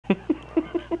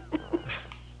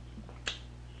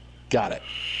Got it.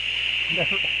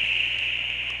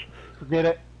 Forget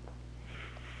it.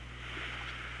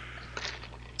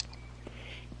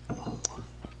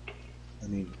 I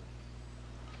mean,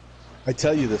 I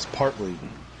tell you this partly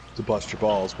to bust your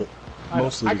balls, but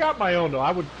mostly... I got my own, though.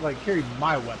 I would, like, carry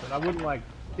my weapon. I wouldn't, like,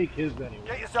 take his anyway.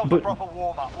 Get yourself a proper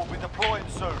warm-up. We'll be deploying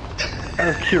soon.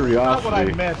 Out of curiosity. That's not what I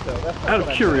meant, though. That's not out of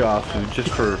what I curiosity, meant. just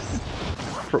for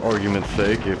argument's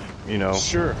sake, if, you know...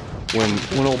 Sure.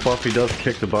 When old Buffy does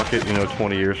kick the bucket, you know,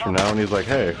 20 years from now, and he's like,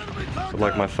 hey, I'd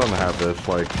like my son to have this,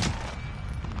 like...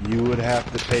 You would have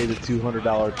to pay the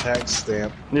 $200 tax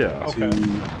stamp to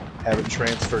have it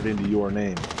transferred into your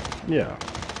name. Yeah.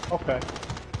 Okay.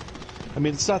 I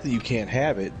mean, it's not that you can't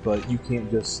have it, but you can't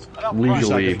just...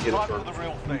 Legally.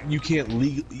 You can't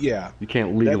legally... Yeah. You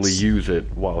can't legally use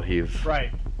it while he's...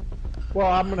 Right. Well,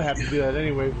 I'm going to have to do that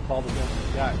anyway with all the guns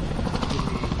we got.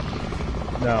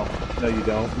 No, you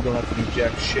don't. You don't have to do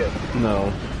jack shit.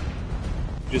 No.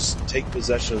 Just take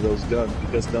possession of those guns,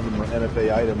 because none of them are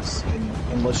NFA items, and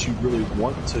unless you really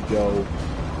want to go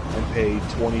and pay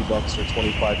 $20 or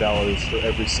 $25 for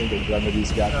every single gun that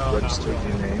he's got registered in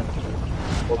your name,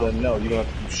 well then no, you don't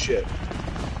have to do shit.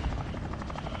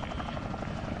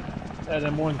 That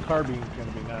M1 carbine's going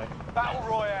to be nice. Battle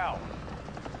Royale.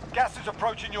 Gas is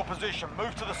approaching your position.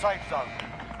 Move to the safe zone.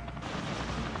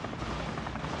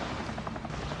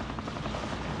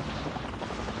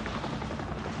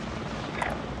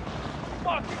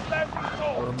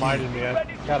 Reminded me, I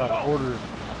got an order. I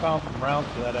found some rounds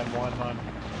for that M1 on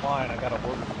line. I got an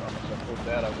order from it, so I told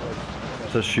Dad I would.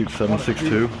 It says shoot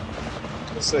 762.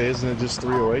 Let's say, isn't it just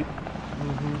 308?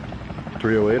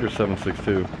 308 or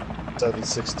 762?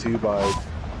 762 by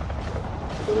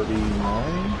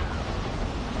 39?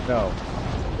 No,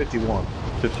 51.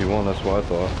 51, that's what I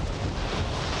thought.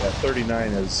 Yeah,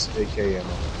 39 is AK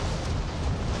ammo.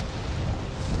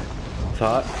 It's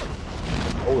hot.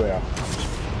 Oh yeah.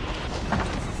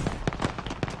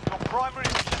 Primary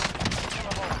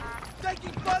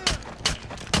taking fire.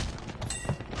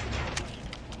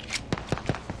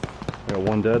 Got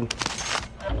one dead.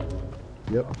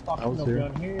 Yep, I was no here.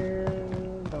 Gun here.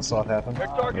 I saw it happen. They're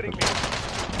targeting me.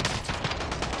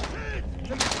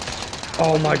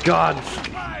 Oh my god!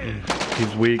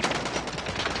 He's weak.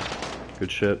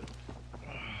 Good shit.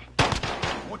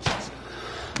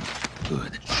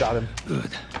 Good. Shot him.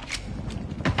 Good.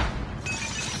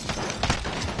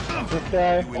 This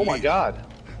guy. Oh my god.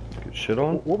 Get shit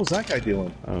on? What was that guy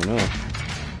doing? I don't know.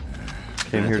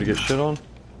 Came here to get shit on?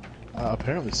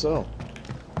 Apparently so.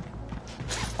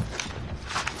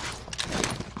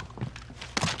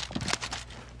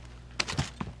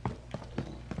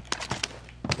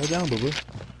 Go down, boo-boo.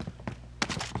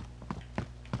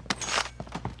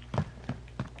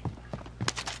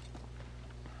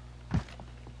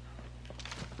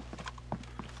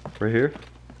 Right here.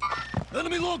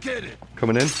 Enemy located.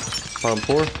 Coming in. Bottom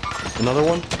floor. Another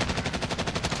one.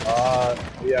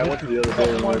 Yeah, I went to the other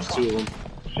building. There's two of them.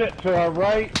 Shit to our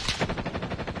right.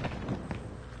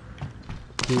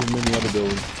 Two of them in the other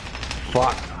building.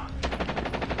 Fuck.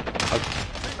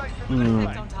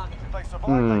 If they survive,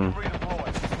 they can redeploy.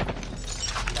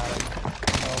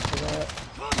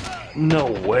 No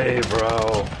way,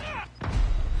 bro.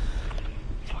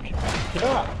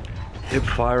 Yeah. Hip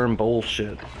fire and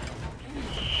bullshit.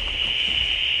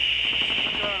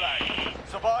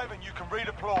 Survive and you can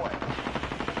redeploy.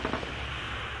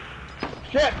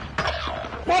 Shit!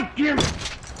 Fuck you!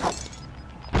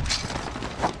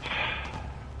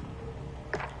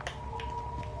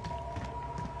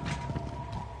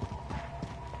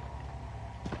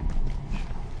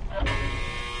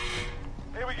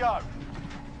 Here we go.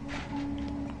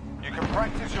 You can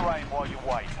practice your aim while you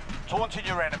wait. Taunting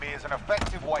your enemy is an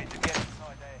effective way to get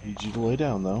inside their head. Need you to lay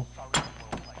down, though.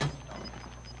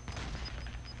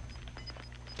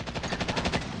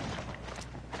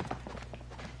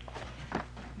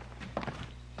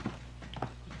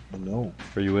 No.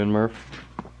 Are you in, Murph?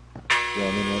 Yeah,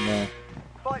 I'm in right now.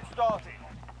 Fight started.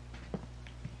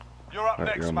 You're up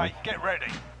Alright, next, you're on mate. Get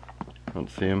ready. I don't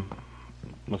see him.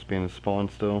 Must be in his spawn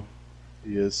still.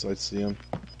 He is. I see him.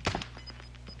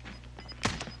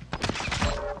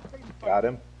 Got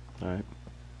him. Alright.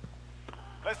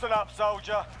 Listen up,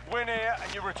 soldier. Win here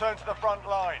and you return to the front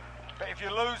line. But if you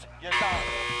lose, you're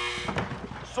done.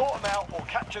 Sort them out or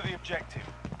capture the objective.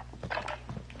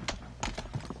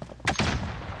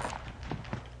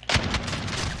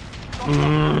 It's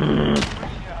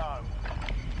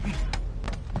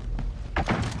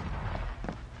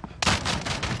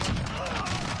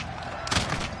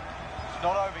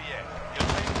not over yet. Your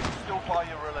team can still buy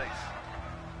your release.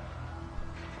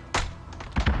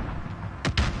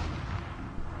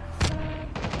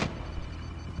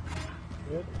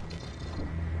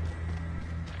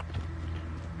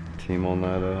 team on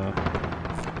that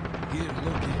Gear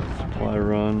located. supply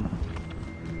run.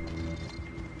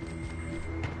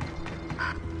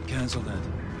 Cancel that.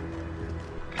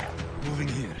 Moving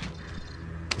here.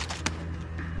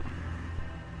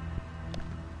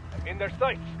 In their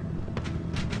sights.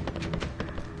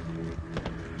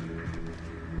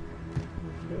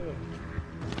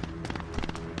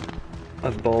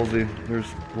 That's ballsy. There's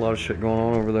a lot of shit going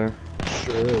on over there.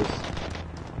 Sure is.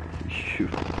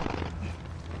 Shoot.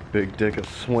 Big dick is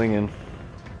swinging.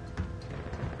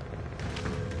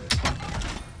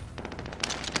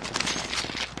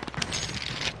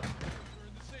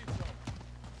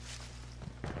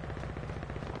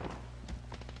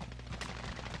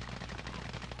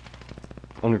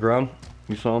 On the ground?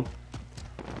 You saw him?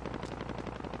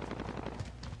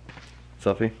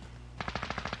 Suffy?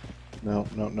 No.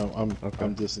 Okay.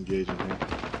 I'm disengaging here.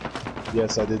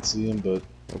 Yes, I did see him, but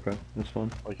Okay, that's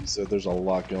fine. like you said, there's a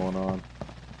lot going on.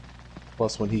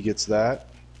 Plus, when he gets that,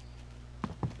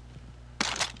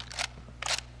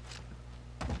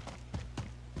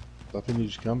 Duffy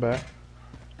needs to come back.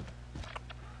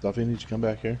 Duffy needs to come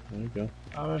back here. There you go.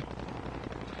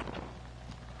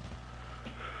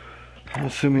 I'm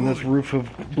assuming that's roof of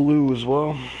blue as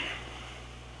well.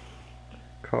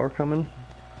 Car coming?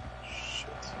 Shit.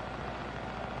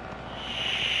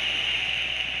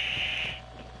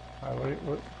 Alright,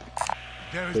 what?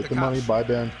 There is Take the the money, cops. buy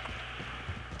Ben.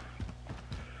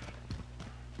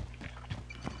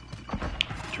 Do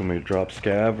you want me to drop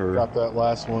Scav or Drop that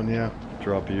last one, yeah.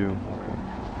 drop you?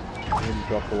 Okay. I didn't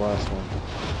drop the last one.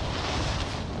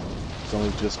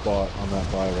 Somebody just bought on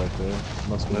that buy right there.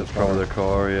 Must be That's the car. probably the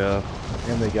car, yeah.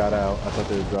 And they got out. I thought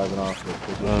they were driving off, but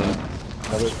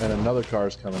they didn't. Another car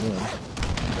is coming in.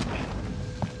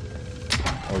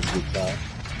 Always a good shot.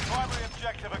 Primary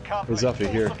objective accomplished. He's up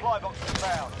here. Supply boxes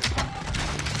found.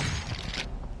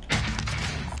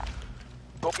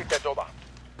 Go get that over.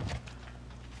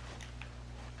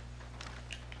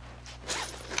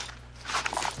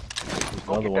 There's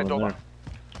another one in there.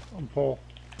 I'm full.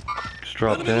 Just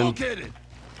dropped Enemy in. located.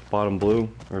 Bottom blue,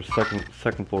 or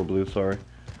second floor blue, sorry.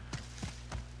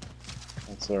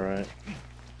 That's alright.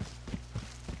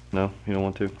 No, you don't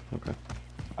want to? Okay.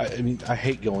 I mean, I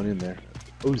hate going in there.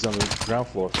 Oh, he's on the ground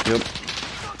floor. Yep.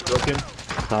 Broken.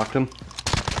 Knocked him.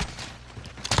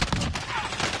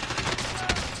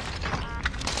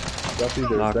 Duffy,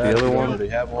 there's Knocked the that. other We one. already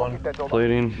have one.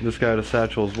 Plating. This guy had a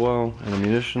satchel as well, and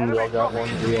ammunition. We all got one.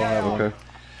 We all have one. Okay.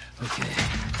 Okay.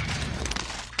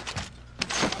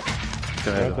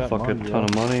 Guy had Grab a that fucking money, ton yeah.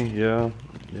 of money.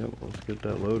 Yeah. Yep. Let's get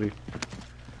that loady.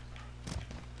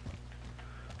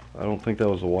 I don't think that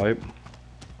was a wipe.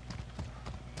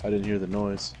 I didn't hear the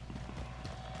noise.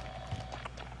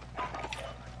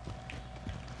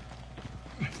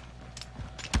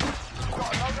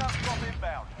 Got a loadout drop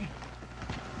inbound.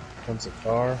 Comes a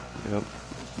car. Yep.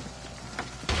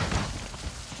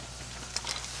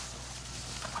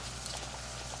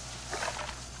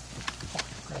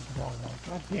 Grab the wrong one.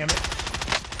 God damn it.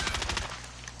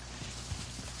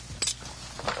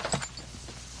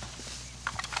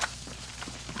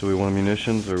 Do we want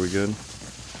munitions? Or are we good?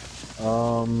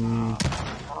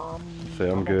 Say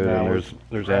I'm good, Now and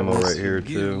there's ammo right here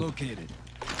Gear too. located.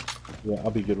 Yeah,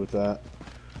 I'll be good with that.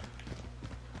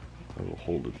 I will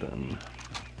hold it then.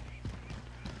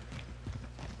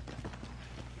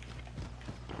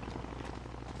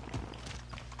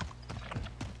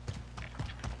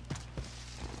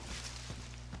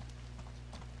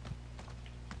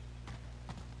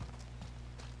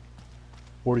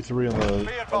 .43 on Be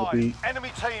the advised, beat. enemy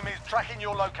team is tracking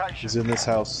your location. He's in this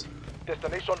house.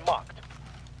 Destination marked.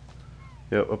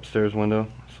 Yep, upstairs window.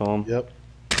 Saw him. Yep.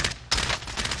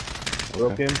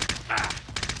 Broke him.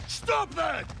 Stop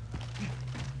that!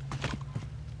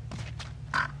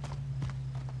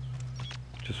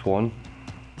 Just one.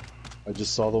 I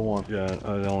just saw the one. Yeah,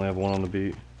 I only have one on the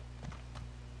beat.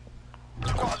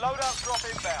 Got a loadout drop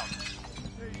inbound.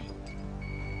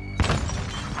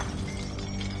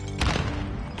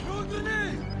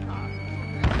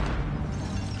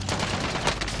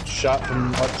 Shot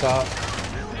from up top.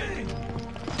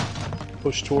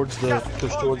 Push towards the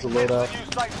loadout. New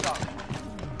safe zone.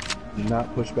 Do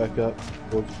not push back up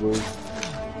towards blue.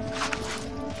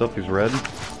 Stuff is red.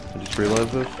 I just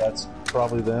realized this. That's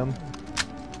probably them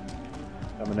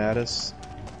coming at us.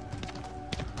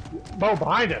 Bo,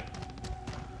 behind it.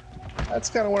 That's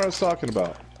kind of what I was talking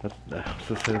about.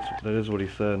 That is what he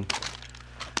said.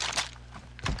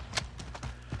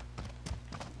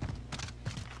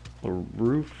 The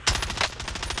roof.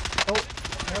 Oh,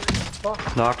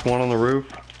 fuck. Knocked one on the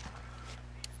roof.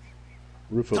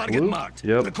 Roof of Target blue? marked.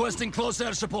 Yep. Requesting close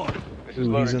air support. This is Ooh, he's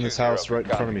Loner in this 2-0 house for right in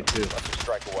front of me, copy. too. Left to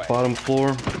strike away. Bottom floor.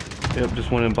 Yep,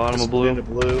 just went in bottom of Into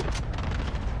blue. blue.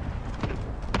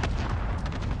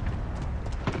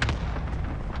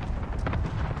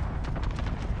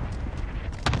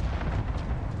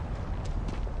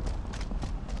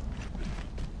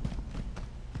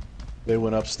 They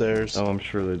went upstairs. Oh, I'm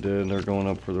sure they did. They're going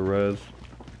up for the res.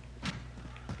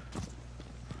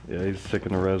 Yeah, he's sick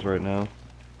in the res right now.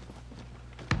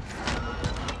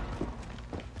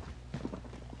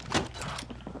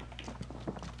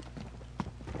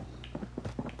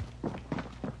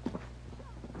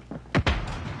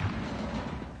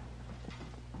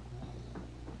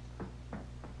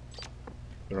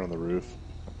 They're on the roof.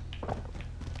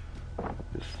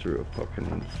 Just threw a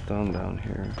fucking stun down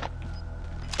here.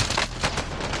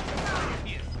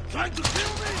 Trying to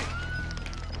kill me!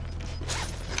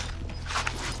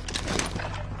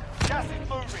 Gas is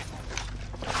moving.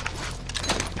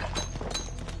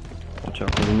 Watch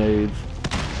out for the nades.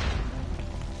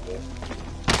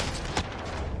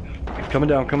 Coming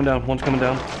down, coming down. One's coming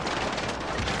down.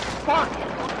 Fuck!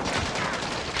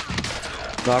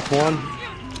 Knock one.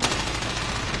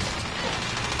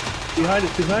 Behind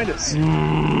us, behind us.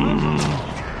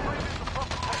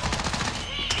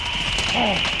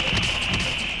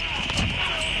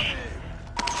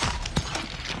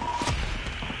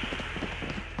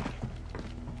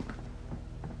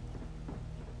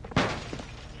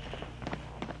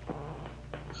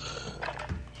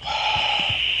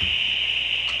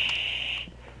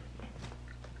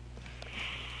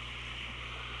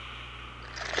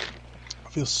 I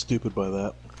feel stupid by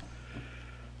that.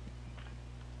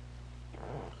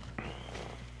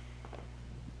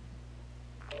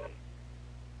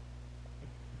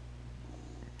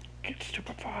 Get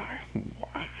stupefied.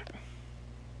 What?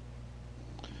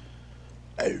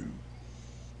 Oh.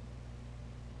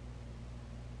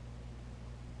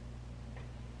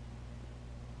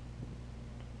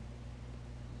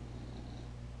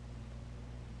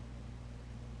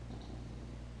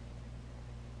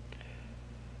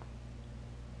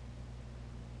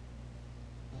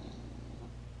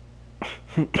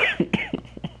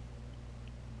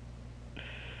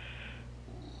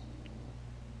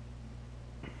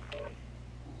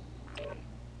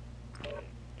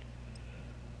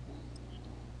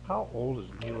 How old is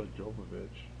Mila Jovovich?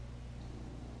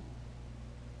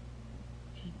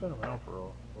 She's been around for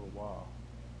a while.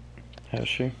 Has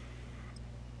she?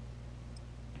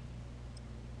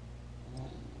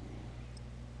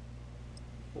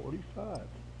 $45.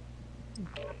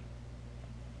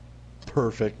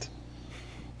 Perfect.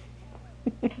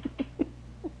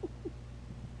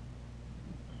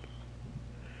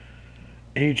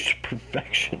 Aged to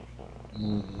perfection.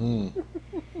 Mm-hmm.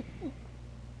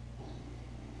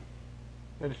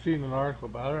 I'd seen an article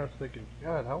about her. I was thinking,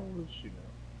 God, how old is she now?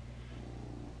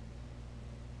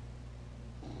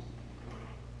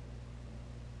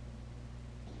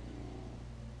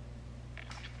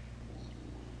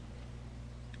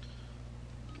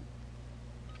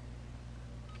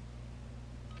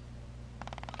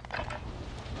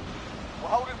 We're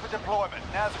holding for deployment.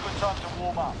 Now's a good time to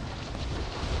warm up.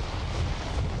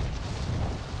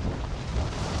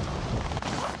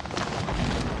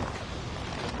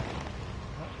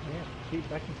 Oh, man, Kate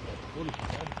Beckinsale,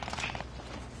 47.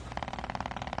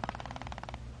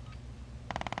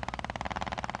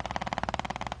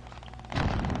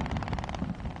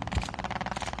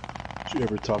 Don't you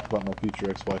ever talk about my future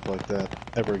ex-wife like that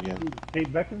ever again?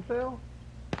 Kate Beckinsale?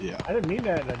 Yeah. I didn't mean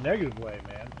that in a negative way,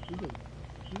 man. She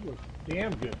was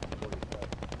damn good for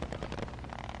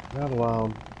 47. Not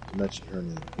allowed to mention her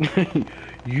name.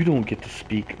 You don't get to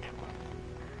speak.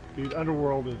 Dude,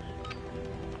 Underworld is...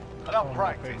 Enough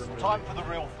practice. Time for the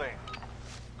real thing.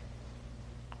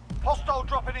 Hostile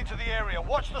dropping into the area.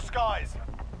 Watch the skies.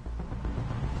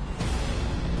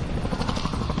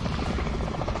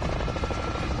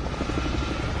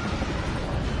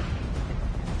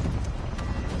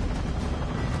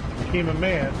 Became a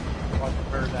man. Watch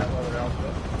him wear that leather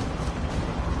outfit.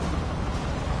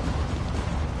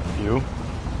 You?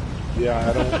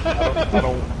 Yeah,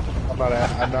 I'm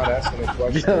not asking a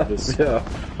question. Yeah, I'm just- yeah.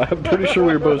 I'm pretty sure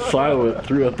we were both silent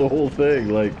throughout the whole thing.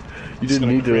 Like, you didn't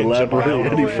gonna need to cringe a elaborate mile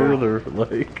any away. further.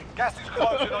 Like, Gas is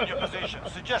closing on your position.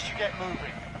 Suggest you get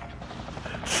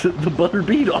moving. the butter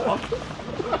beat off.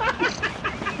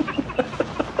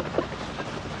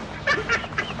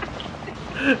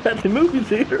 At the movie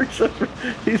theater, except for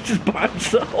he's just by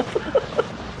himself.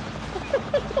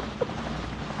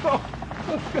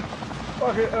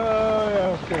 Fuck it,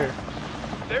 yeah, okay.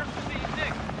 There's the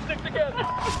D6. Stick together.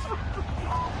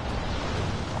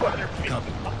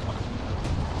 Copy.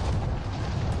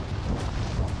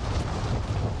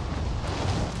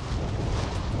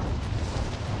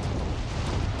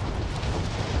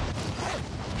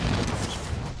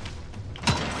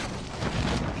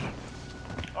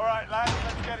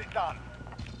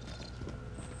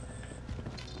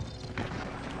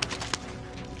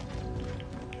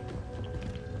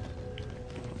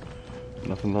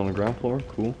 nothing on the ground floor.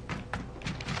 Cool.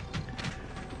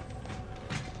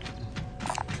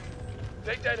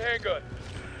 Take that handgun.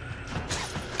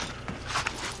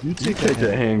 You You take take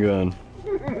that handgun.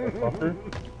 Fucker.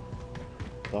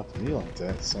 Talk to me like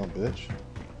that, son of a bitch.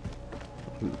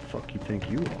 Who the fuck you think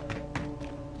you are?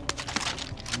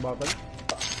 Mother.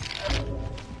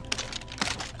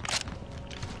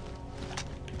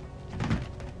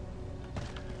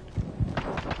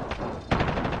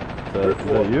 Is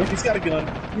that you? He's got a gun.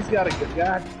 He's got a gun.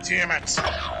 God damn it.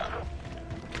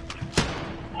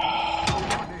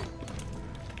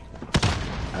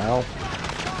 Ow.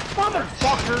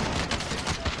 Motherfucker!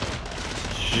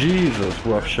 Jesus,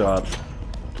 rough shots.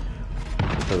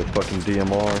 For the fucking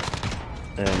DMR.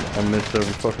 And I missed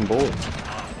every fucking bullet.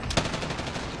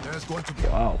 There's going to be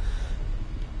Wow.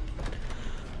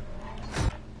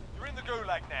 You're in the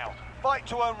gulag now. Fight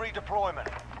to earn redeployment.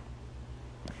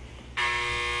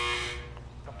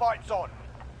 The fight's on.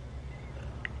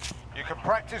 You can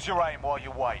practice your aim while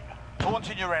you wait.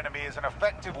 Taunting your enemy is an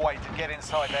effective way to get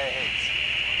inside their heads.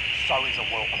 So is a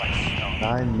world-class snow.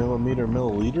 9mm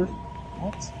milliliter?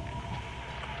 What?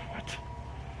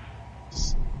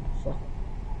 Fuck.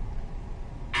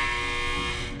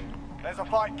 There's a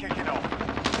fight kicking off.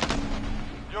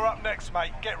 You're up next,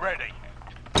 mate. Get ready.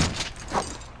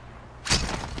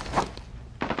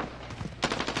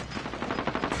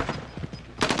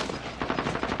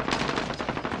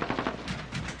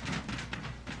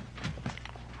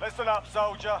 Listen up,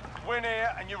 soldier. Win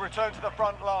here and you return to the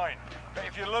front line. But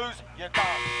if you lose, you're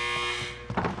done.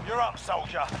 You're up,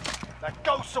 soldier. Now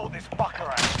go sort this fucker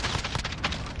out.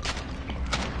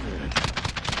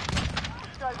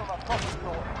 Gave him a proper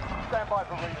sort. Stand by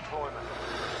for redeployment.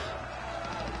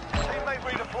 Teammate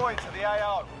redeploying to the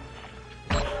AO.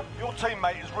 Your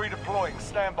teammate is redeploying.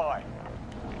 Stand by.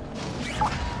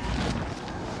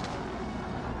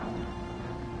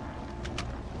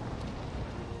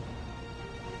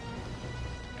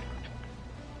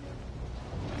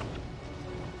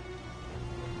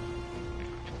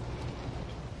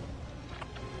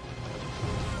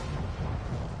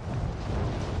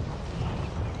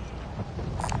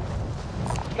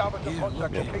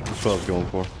 Yeah, that's what I was going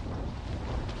for.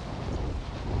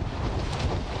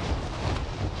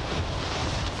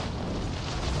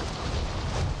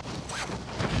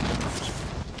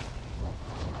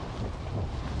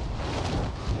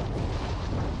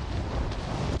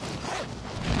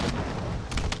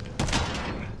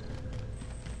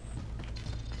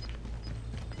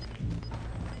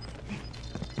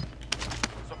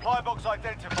 Supply box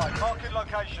identified. Marking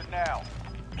location now.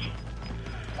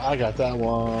 I got that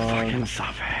one. Losing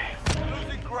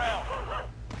ground.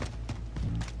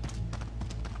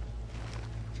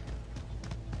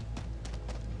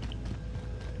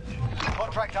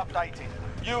 Contract updated.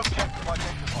 New objective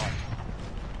identified.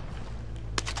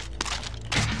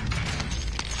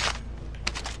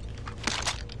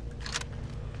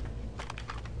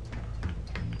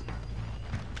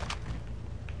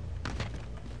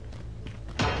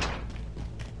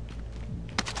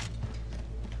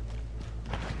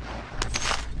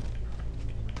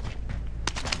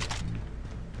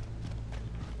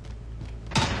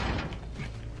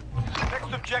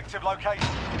 Next objective location.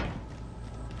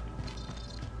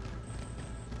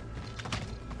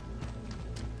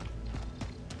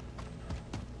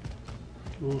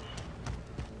 Oof.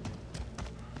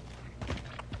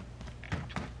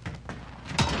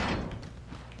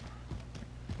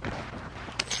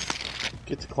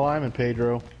 Get to climbing,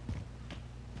 Pedro.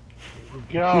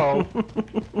 Go.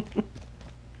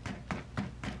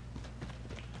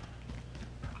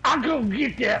 I'll go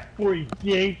get that for you,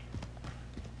 Dave.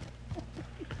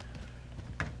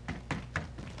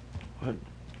 What?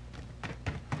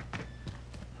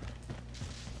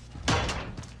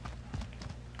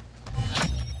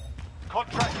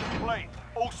 Contract complete.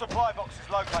 All supply boxes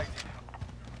located.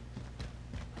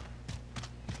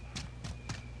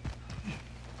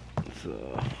 Let's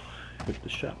hit the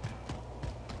shop.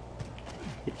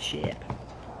 Hit the shop.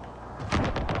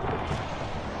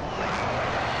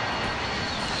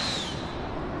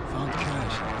 found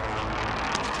cash.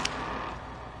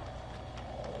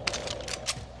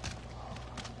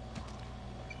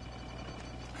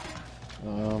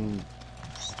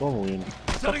 Stormwind.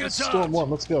 Setting a Storm charge. 1,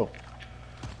 let's go.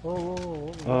 Whoa,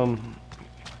 whoa, whoa.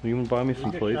 You can buy me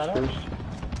some get plates shot at? first?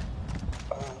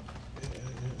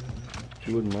 If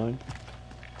you wouldn't mind.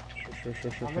 Sure.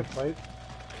 I'm gonna fight.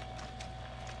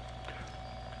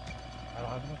 I don't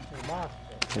have enough for the box.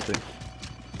 Okay.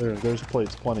 There's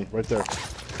plates, plenty, right there.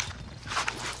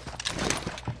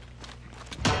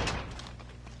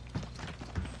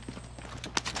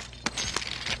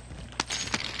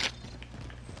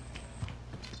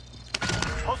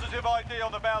 ID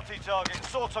on the bounty target.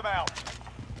 Sort them out.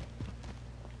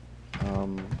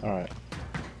 Alright.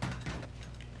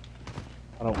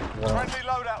 I don't want Friendly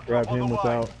loadout to grab drop on the him way.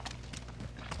 without...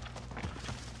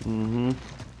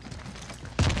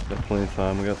 Got plenty of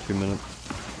time. We got 2 minutes.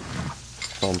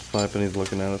 Saw him sniping. He's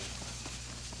looking at us.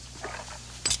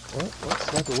 What?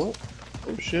 Sniper what?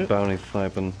 Oh shit. Bounty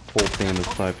sniping. Whole team is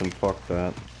sniping. Fuck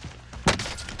that.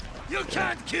 You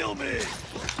can't kill me!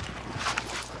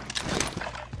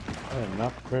 I am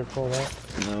not prepared for that.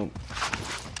 Nope.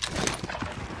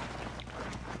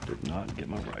 Did not get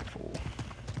my rifle.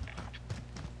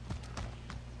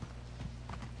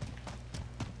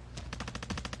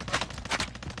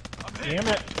 Damn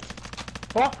it!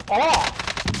 Fuck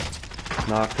off!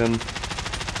 Knocked him.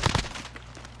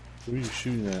 Who are you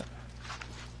shooting at?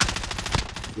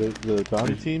 The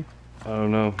bounty team? I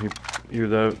don't know.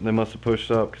 They must have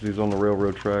pushed up because he's on the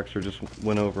railroad tracks or just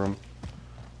went over him.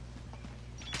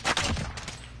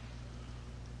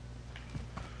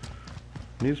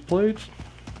 These plates?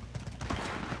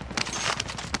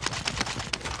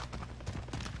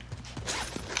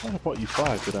 I bought you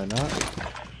 5, did I not?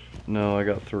 No, I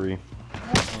got 3.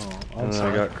 Oh, I'm And then I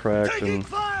sorry. got cracked Taking and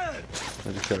fire!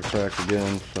 I just got cracked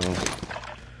again, so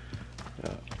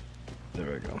yeah.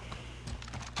 There we go.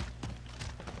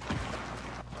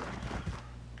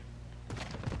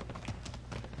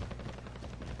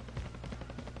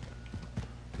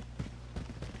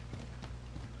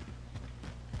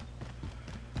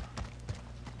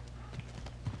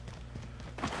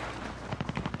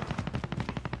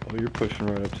 Oh, you're pushing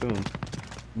right up to him.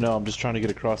 No, I'm just trying to get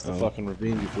across the Oh. fucking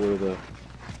ravine before the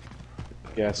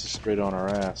gas is straight on our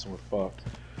ass and we're fucked.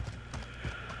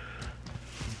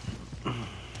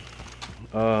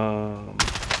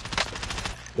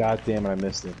 God damn it, I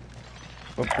missed him.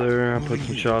 Up there, I put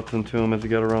some shots into him as he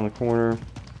got around the corner.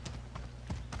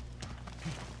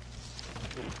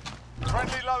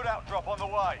 Friendly loadout drop on the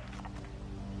way.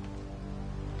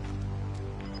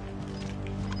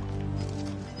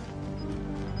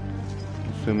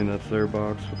 Assuming that's their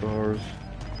box with ours.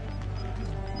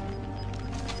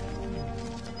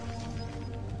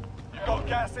 You've got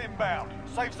gas inbound.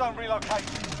 Safe zone relocated.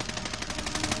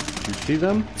 You see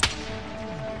them?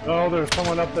 Oh, there's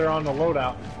someone up there on the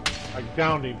loadout. I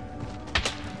downed him.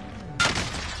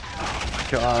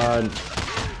 God.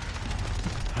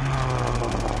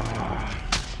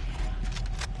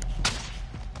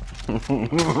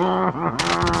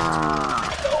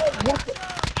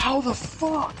 How the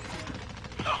fuck?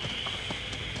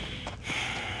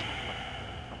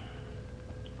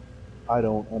 I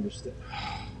don't understand.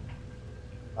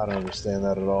 I don't understand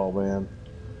that at all, man.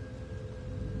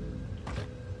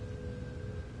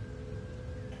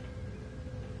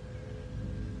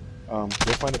 Go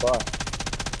find a bot.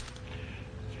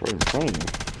 It's right in front of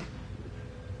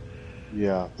you.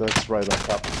 Yeah, that's right on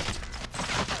top of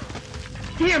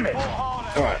me. Damn it! All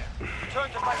hard All right. Return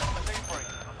to base for the debrief.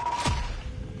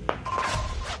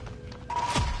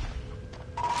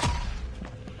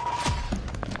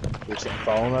 There's something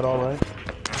following that, all right?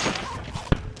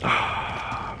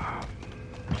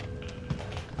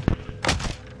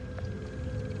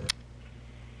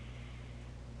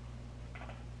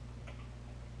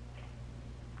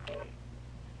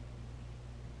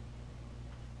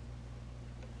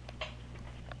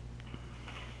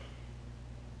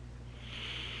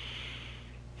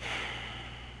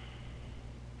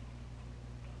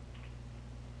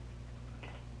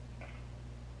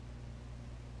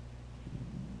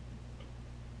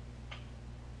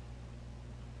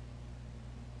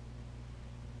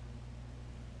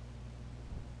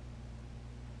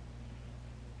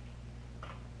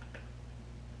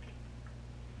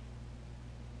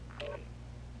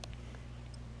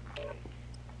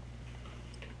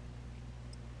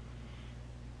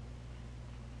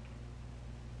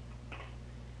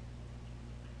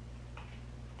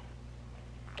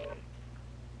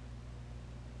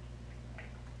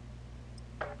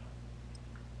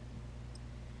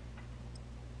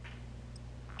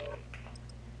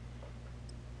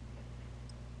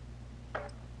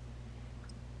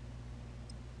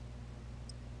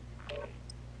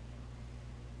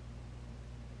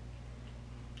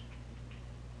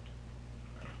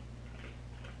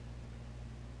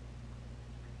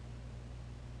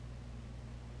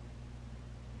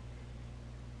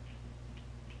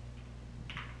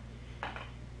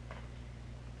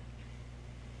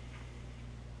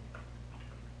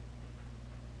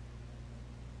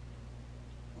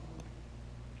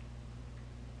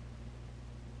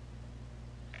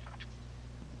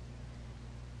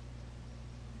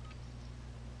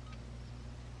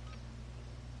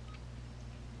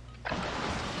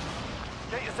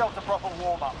 yourself to proper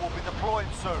warm-up. We'll be deploying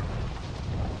soon.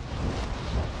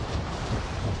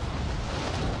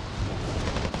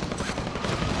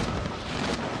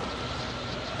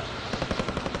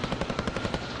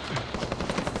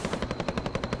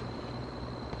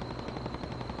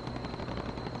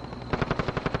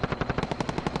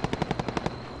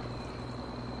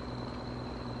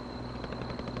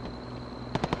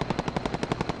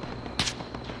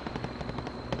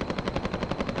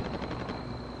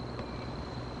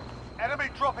 Enemy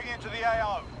dropping into the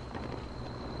AO.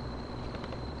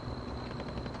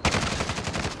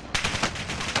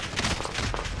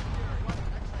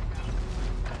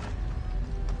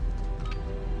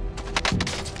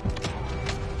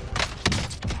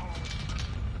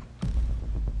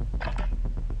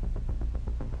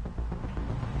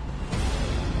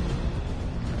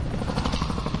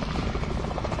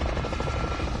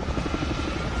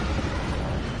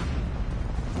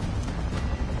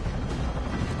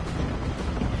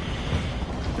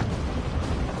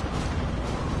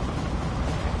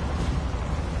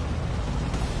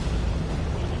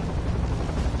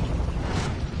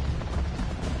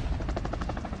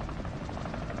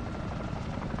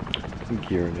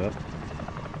 Gearing up.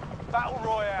 Battle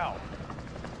Royale.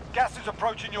 Gas is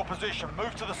approaching your position.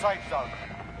 Move to the safe zone.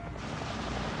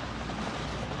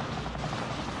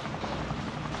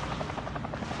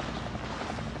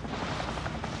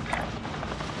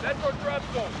 That's our drop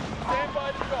zone. Stand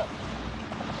by to go.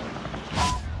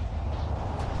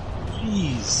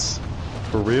 Jeez.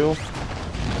 For real?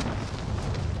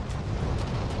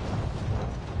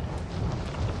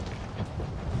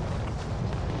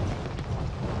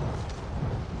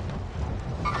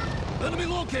 Enemy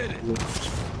located. You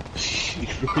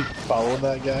really following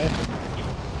that guy?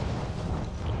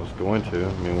 I was going to.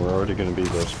 I mean, we're already going to be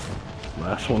the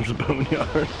last one's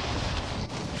boneyard.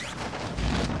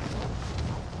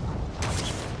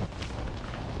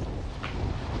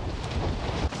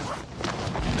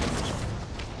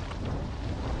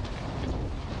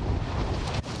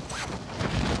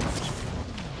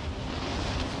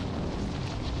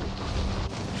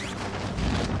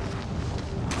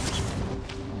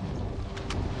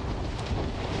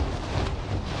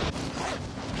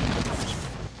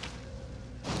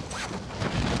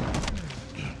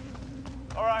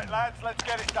 Lads, let's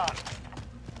get it done.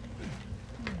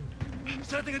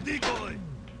 Setting a decoy.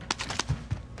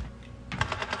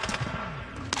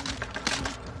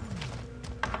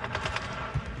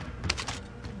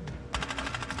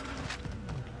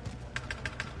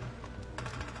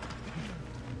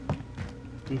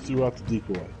 Who threw out the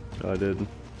decoy? I did.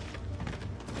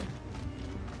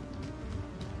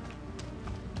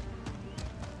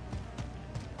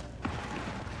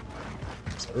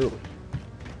 It's early.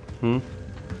 Hmm?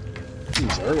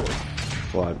 Seems early.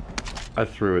 Well, I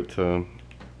threw it to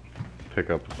pick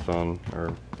up a stun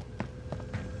or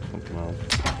something else.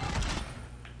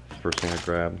 First thing I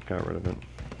grabbed, got rid of it.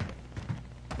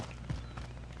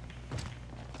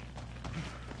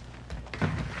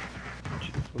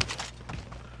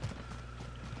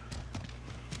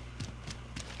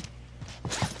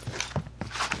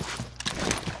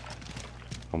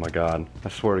 Oh my god, I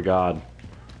swear to God.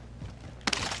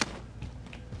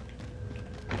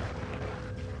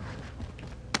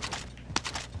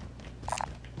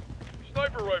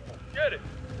 Sniper rifle, get it.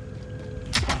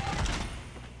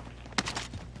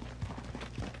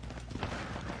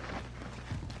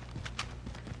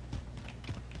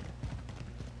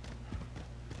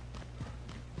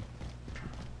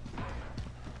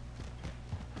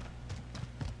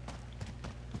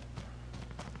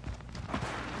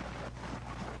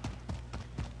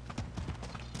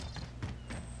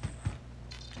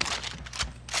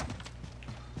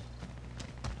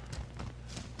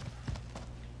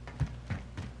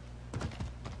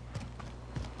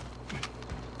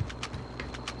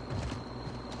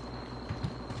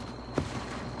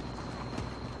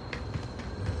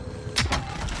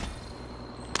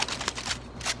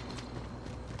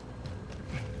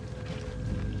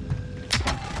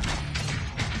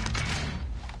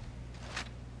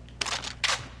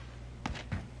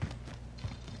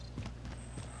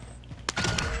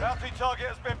 Bounty target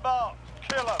has been marked.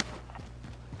 Kill him.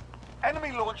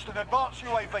 Enemy launched an advanced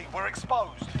UAV. We're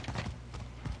exposed.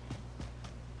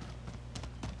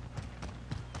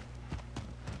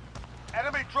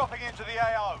 Enemy dropping into the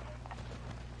AO.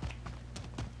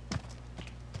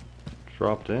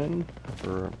 Dropped in?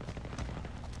 Or...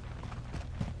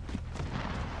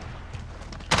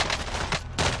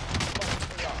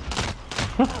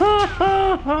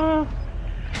 Oh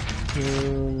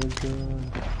my god.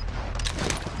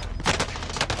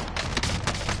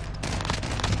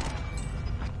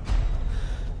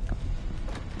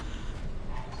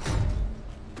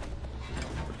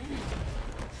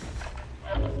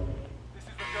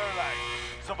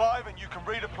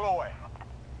 redeploy.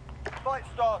 Fight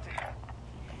started.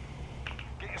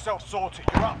 Get yourself sorted.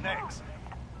 You're up next.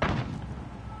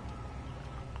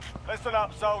 Listen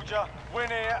up, soldier. Win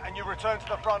here and you return to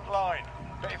the front line.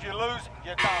 But if you lose,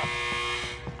 you're done.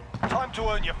 Time to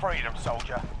earn your freedom,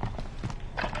 soldier.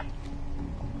 You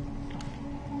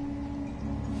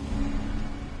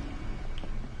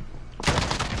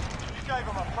gave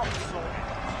him a proper sword.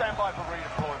 Stand by for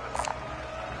redeployment.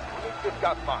 We need to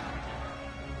discuss much.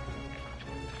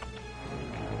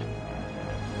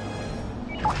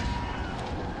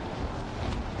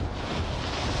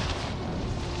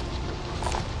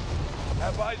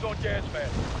 Have eyes on gas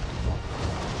mask.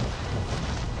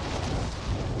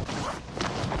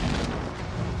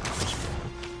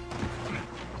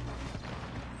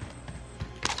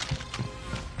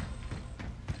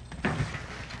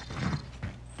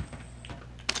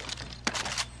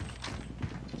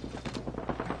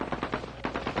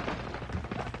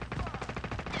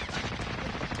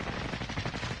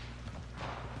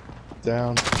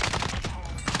 Down.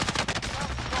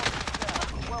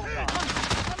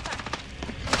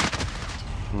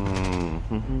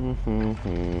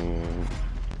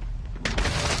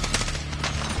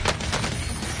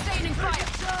 Sustaining fire.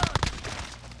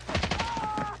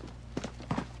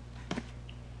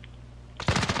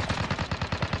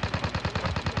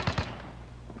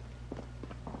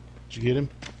 Did you get him?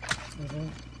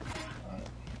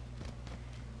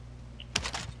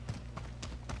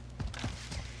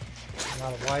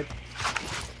 Not a wipe.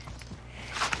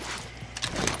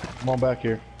 Come on back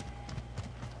here.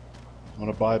 I'm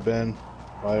gonna buy Ben.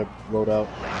 Buy a loadout.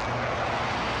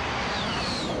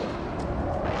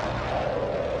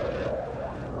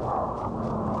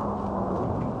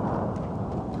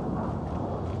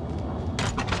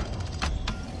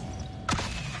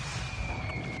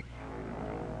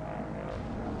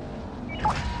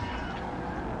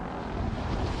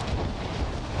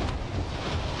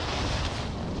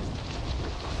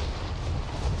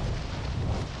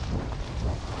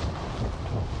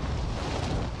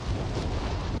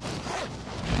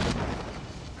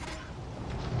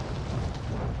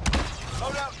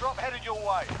 Loadout drop headed your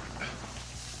way.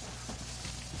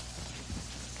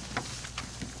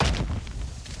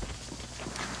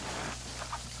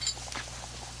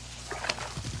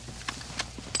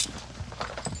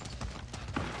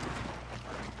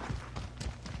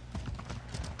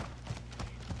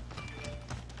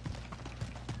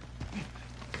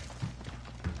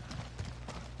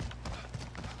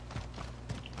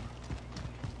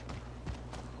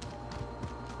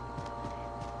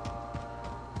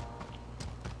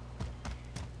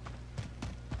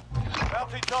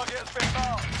 Bounty target has been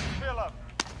marked. Kill him.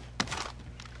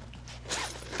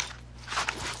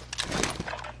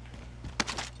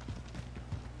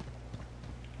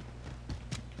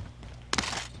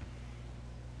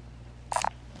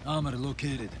 Armor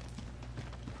located.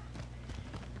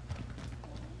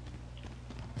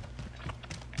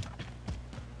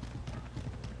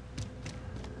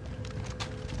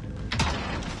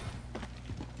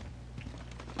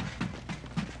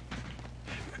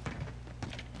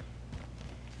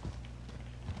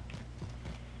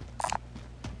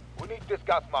 We need to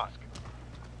discuss Musk.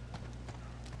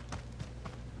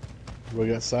 We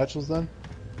got satchels then?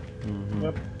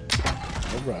 Yep.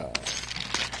 Alright.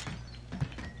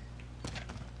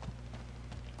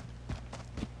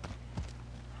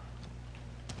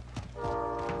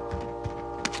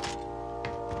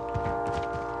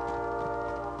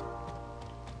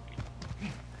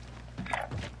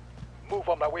 Move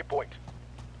on my waypoint.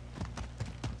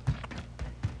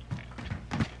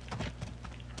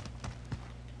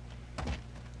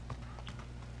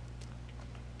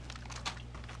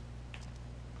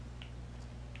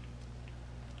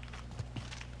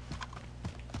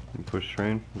 Push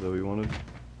train, is that what you wanted?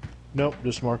 Nope,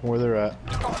 just marking where they're at.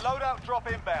 Got a loadout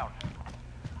drop inbound.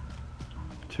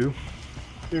 2?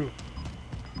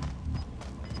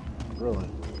 Really?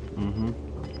 Mm-hmm.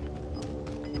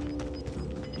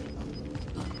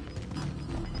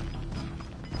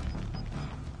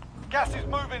 Gas is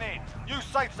moving in. New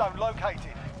safe zone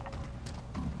located.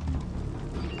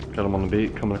 Got him on the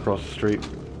beat, coming across the street.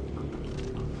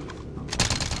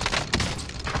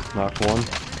 Knocked 1.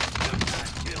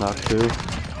 Knocked 2.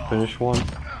 Finish 1.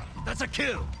 That's a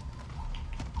kill.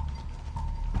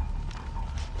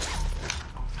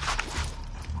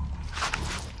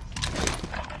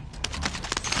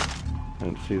 I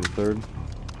didn't see the third.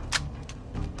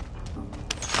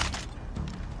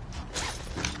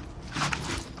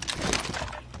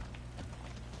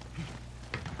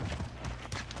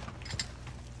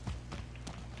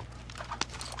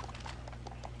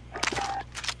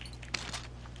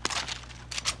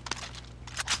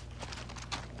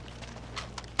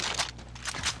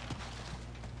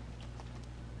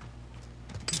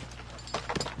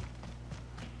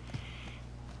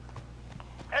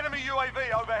 Enemy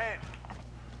UAV overhead.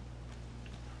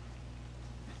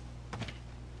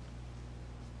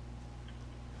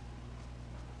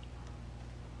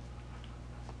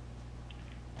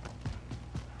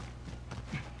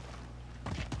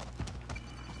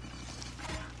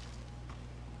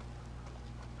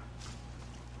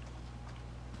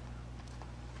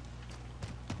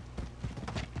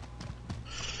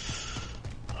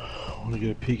 Want to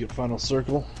get a peek at Final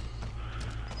Circle?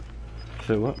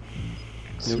 Say what?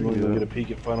 So we you can want to do get a that.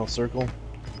 peek at Final Circle?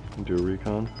 Do a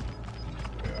recon.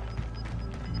 Yeah.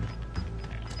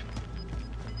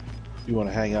 You want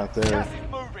to hang out there? Gas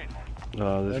is moving.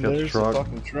 This And got the there's truck. the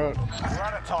fucking truck. We're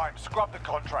out of time. Scrub the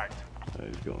contract.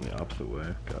 He's going the opposite way.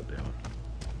 God damn it.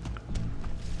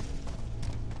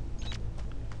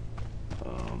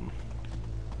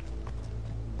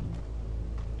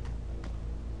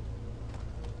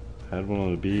 Had one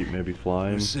on the beat, maybe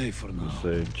flying. We're safe for now. Just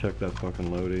say, check that fucking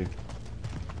loadie.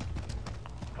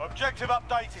 Objective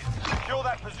updated. Secure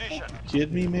that position.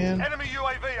 Kidding me, man? Enemy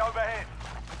UAV overhead.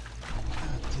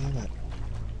 Damn it.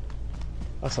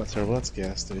 That's not terrible. That's a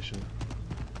gas station.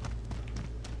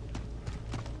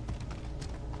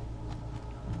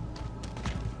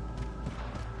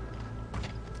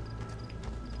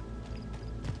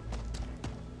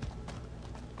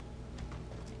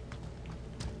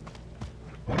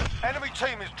 Enemy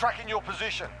team is tracking your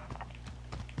position.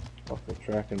 Fucking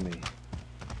tracking me.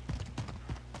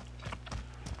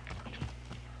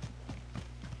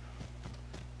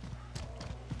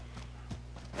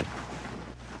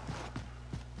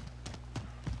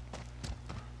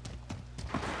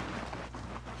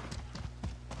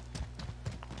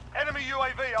 Enemy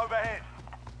UAV overhead.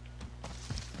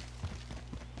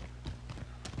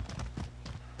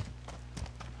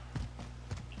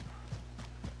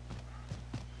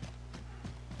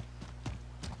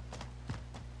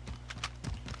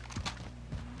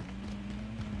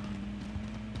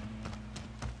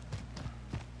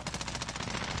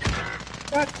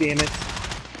 God damn it.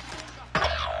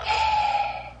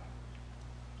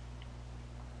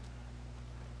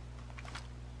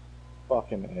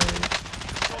 Fucking A. Your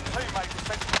teammate is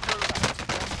sent to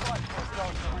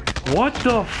Gulag. What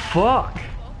the fuck?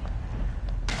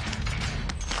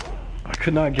 I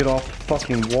could not get off the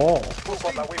fucking wall. We'll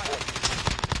pop that waypoint.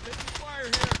 Fire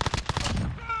here.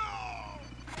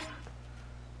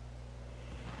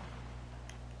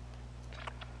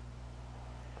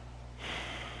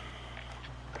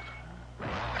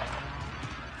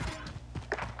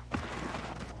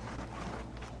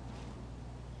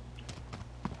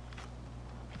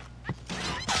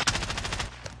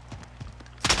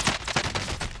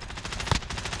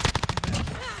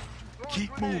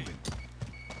 Keep moving.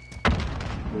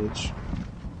 Bitch.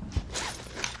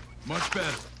 Much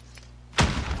better.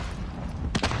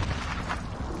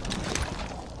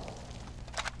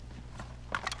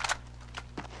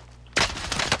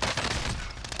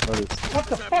 What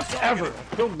the fuck ever?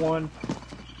 Killed one.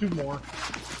 Two more.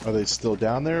 Are they still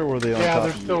down there, or are they on Yeah, top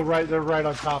they're of still you? right. They're right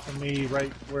on top of me,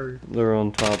 right where. They're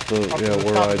on top of, Up to yeah, the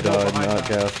where top I of the hill died, behind not us.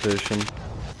 gas station.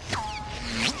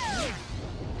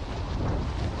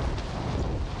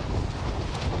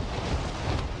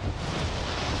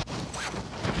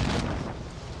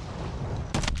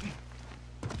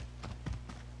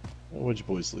 Where'd you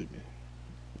boys leave me?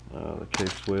 The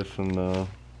K-Swiss and,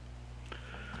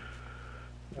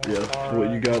 yeah,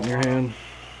 what you got in your hand.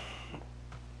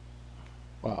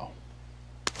 Wow.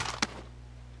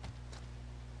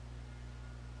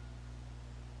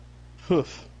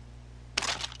 Hoof.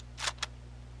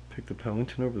 Pick the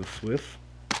Pellington over the Swiss.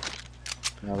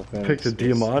 Not a fan Pick of the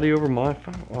Swiss. Diamatti over my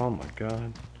phone. Oh my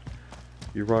god.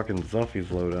 You're rocking Zuffy's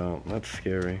loadout. That's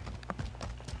scary.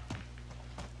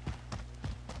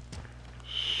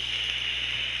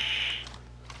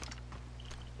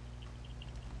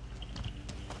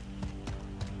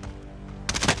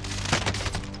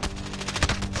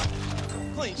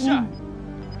 Clean shot.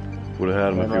 Would have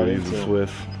had him Yeah, if you would right used the into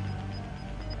Swiss.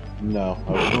 No,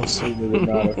 I would most certainly would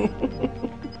not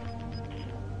have.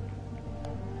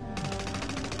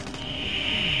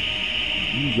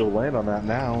 You go land on that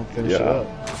now and finish it Yeah. up.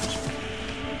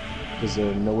 Because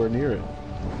they're nowhere near it.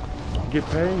 Get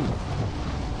paid.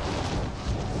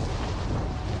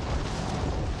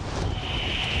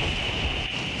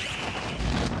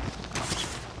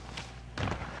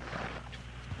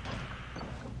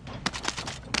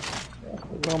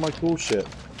 Look at all my cool shit.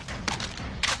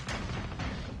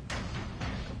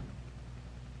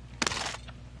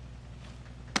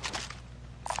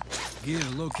 Gear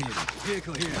located.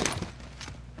 Vehicle here.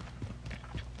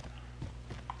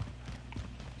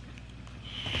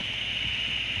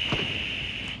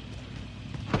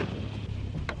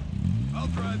 I'll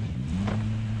drive it.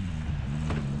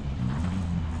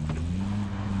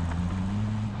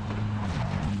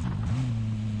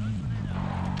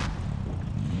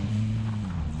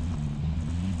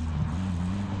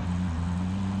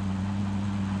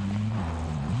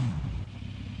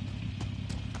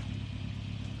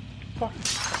 Fuck.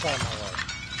 That's out of my way.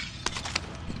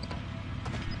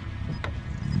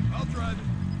 I'll drive it.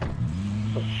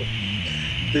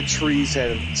 The trees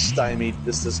have stymied.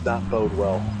 This does not bode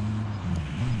well.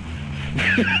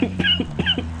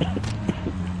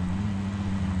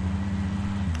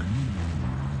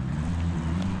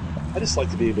 I just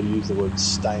like to be able to use the word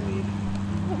stymied.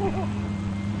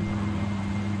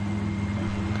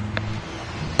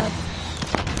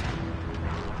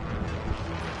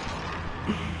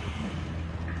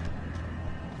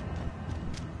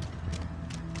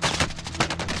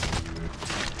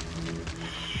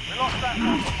 We lost that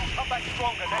one, but we'll come back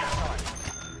stronger next time.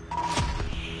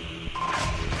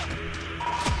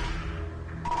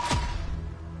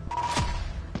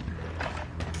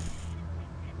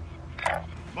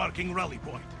 Marking rally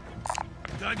point.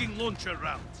 Tagging launcher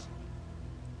rounds.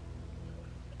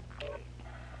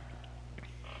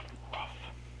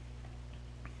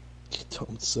 You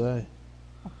don't say.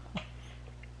 I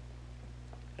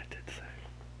did say.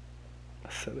 I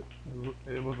said it.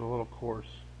 It was a little coarse.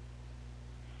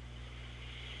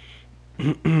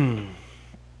 Of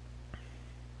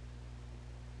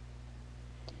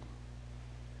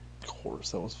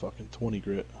course, that was fucking 20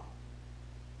 grit.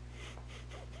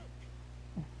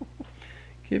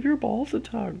 Give your balls a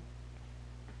tug.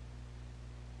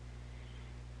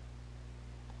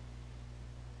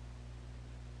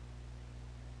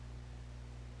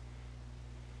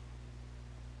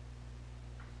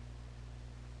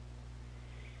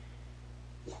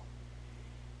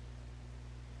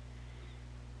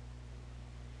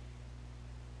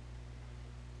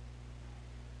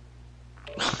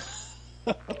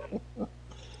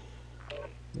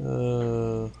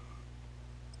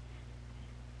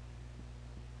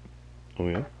 Oh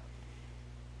yeah?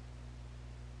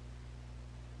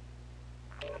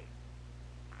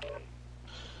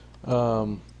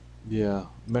 Yeah.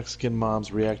 Mexican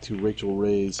moms react to Rachel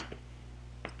Ray's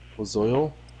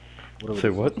Lazoil? Say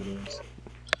what?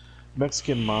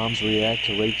 Mexican moms react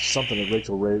to something that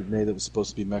Rachel Ray made that was supposed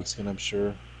to be Mexican, I'm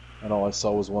sure. And all I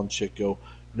saw was one chick go,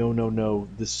 "No, no, no,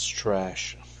 this is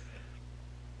trash."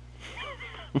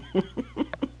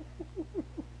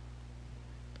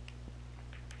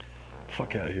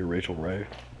 Fuck out of here, Rachel Ray.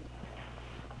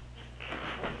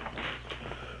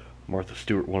 Martha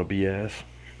Stewart wannabe ass.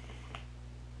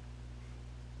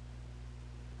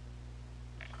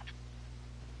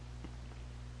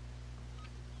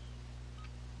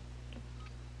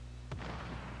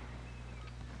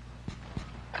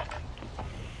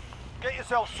 Get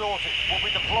yourself sorted. We'll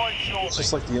be deploying shortly. It's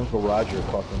just like the Uncle Roger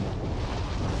fucking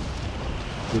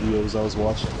videos I was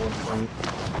watching at one point.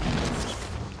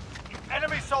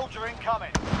 Enemy soldier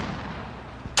incoming.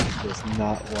 Does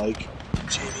not like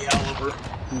Jamie Oliver.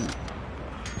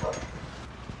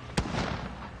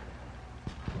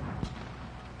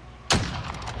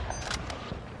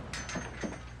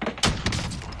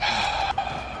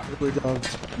 Really, dog?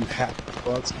 You have to go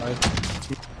outside.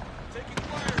 Taking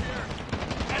fire here.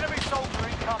 Enemy soldier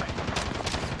incoming.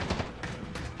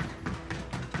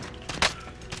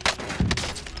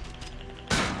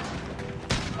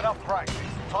 Enough practice.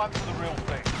 Time for the real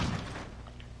thing.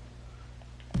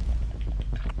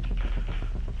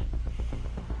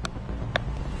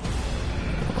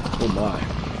 Oh my.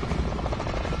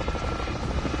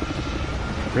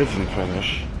 Prison finish.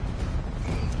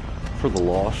 For the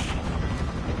loss.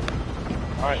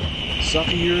 Alright.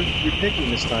 Something you're picking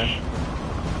this time.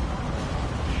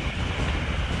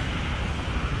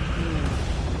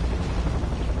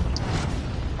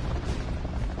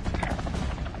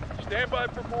 Stand by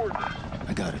for board.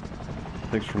 I got it.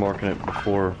 Thanks for marking it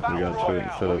before we got to it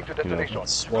instead of, you know.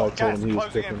 That's why I Got told gas him he was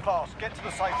closing in picking. fast. Get to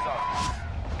the safe zone.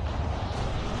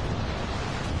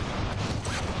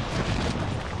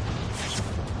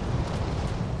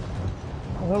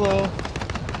 Hello.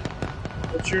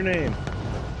 What's your name?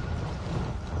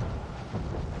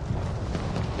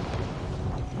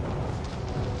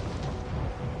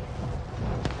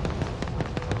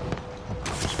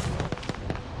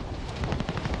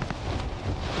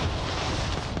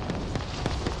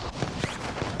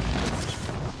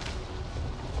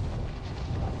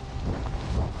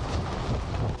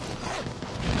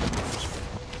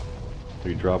 Are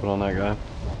you dropping on that guy?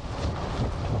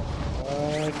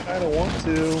 I kind of want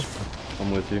to.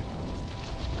 I'm with you.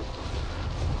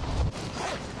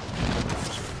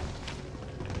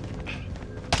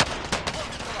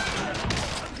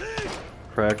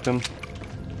 Cracked him.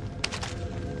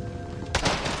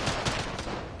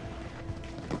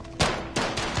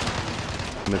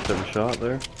 Missed every shot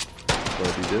there. But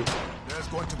he did. There's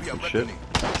going to be a Good shit. reckoning.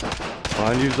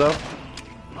 Behind you's up.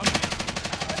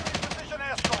 Precision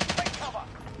airstrike. Take cover.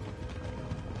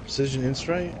 Precision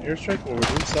airstrike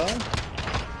over inside.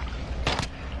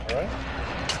 Alright.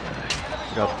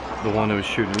 Got the one who was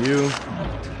shooting you.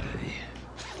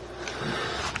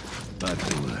 Back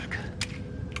to work.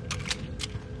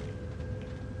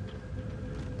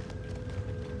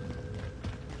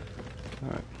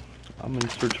 Alright. I'm in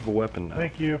search of a weapon now.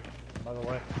 Thank you, by the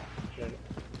way. Appreciate it.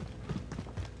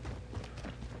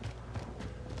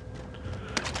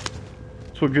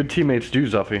 That's what good teammates do,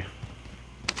 Zuffy.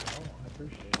 Oh, I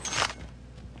appreciate it.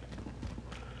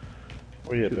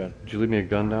 Where you at, Ben? Did you leave me a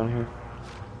gun down here?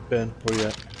 Ben, where you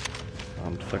at?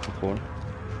 Second floor.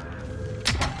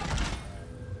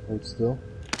 Hold still.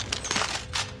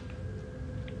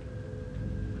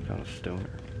 Found a stoner.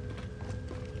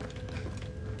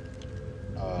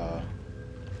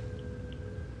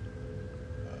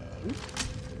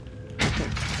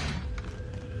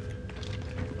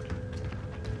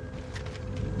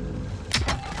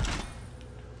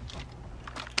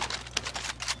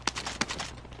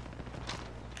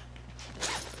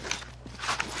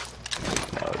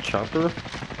 Chopper.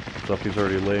 Zuffy's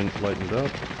already lightened up.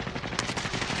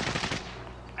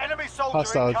 Enemy soldier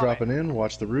Hostile incoming. dropping in.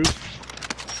 Watch the roof.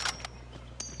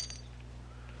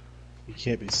 You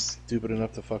can't be stupid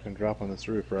enough to fucking drop on this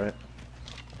roof, right?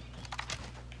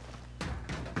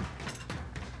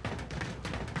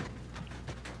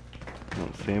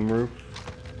 On the same roof.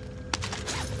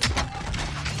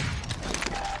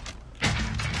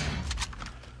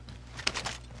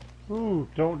 Ooh,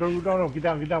 don't, get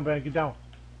down, Ben, get down.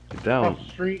 Get down. Across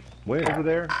the street, Where? over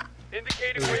there.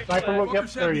 Indicated There's a waypoint. sniper look, yep,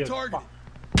 Focus there he enemy is. target.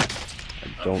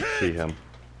 I don't see him.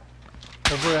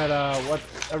 Over at,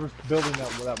 whatever building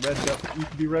that red,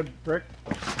 used to be red brick.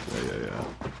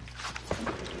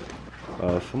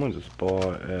 Yeah. Someone just bought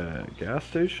a gas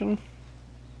station.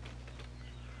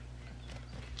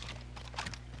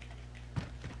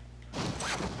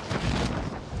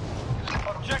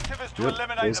 Objective is to Yep,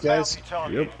 eliminate those the guys. bounty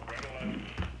target. Yep.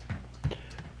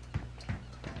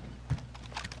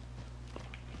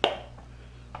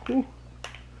 Ooh.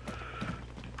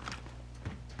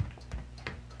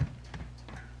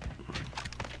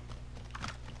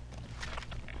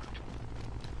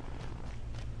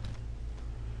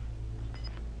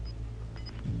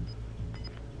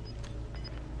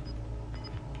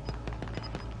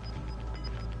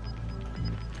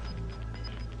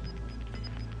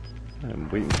 I'm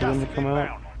waiting for them to come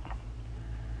out.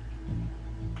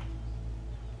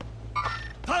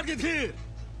 Target here.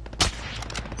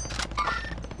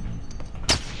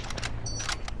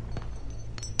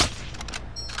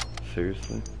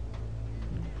 Seriously?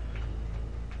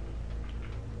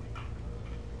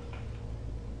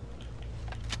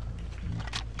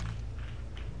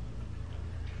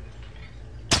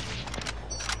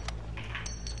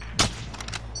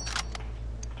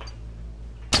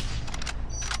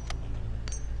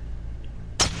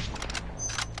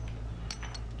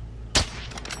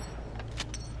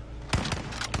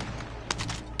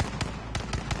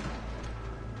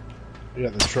 You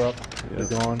got the truck. Yeah.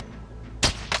 They're gone.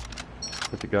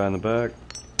 Hit the guy in the back.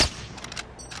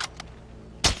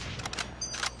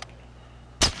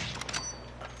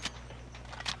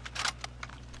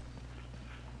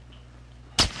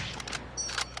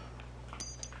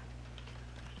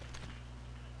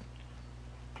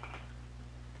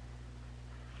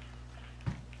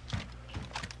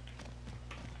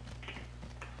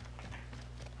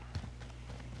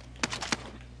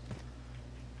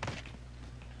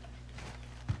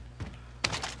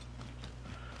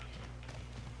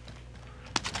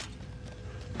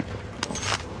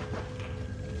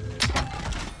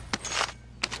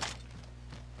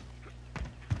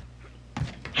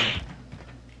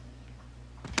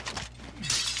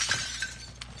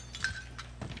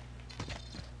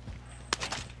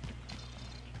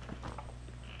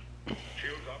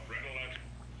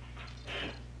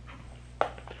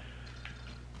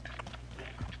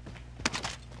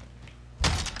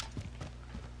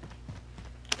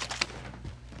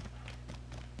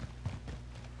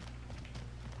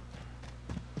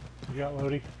 You got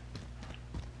Lodi?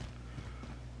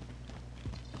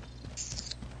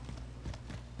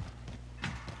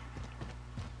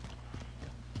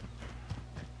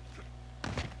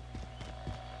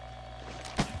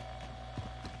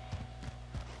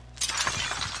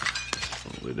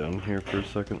 I'll lay down here for a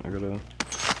second. I gotta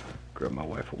grab my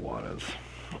wife a Juarez.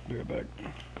 I'll be right back.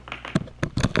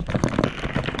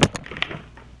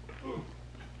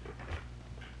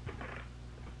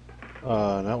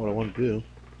 not what I want to do.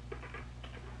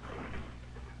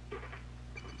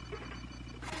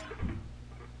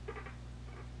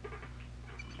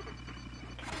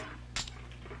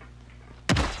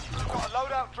 Got a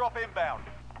loadout drop inbound.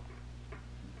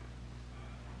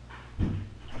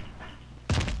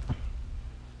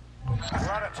 We're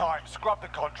out of time. Scrub the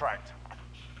contract.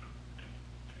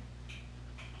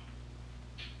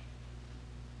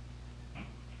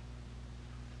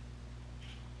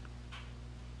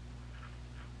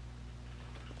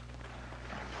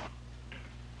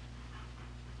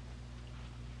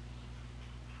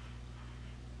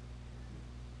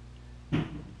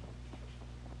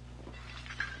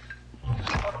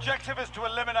 Objective is to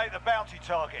eliminate the bounty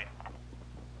target.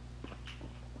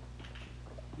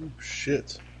 Ooh,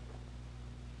 shit.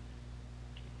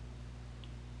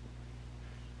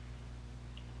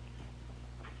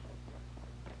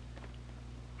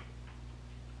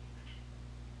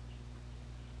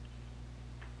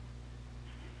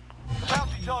 The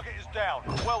bounty target is down.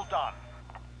 Well done.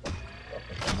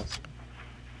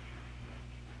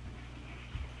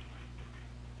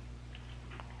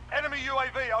 Enemy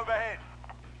UAV overhead.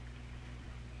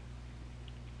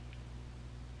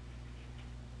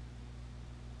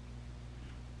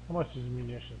 How much is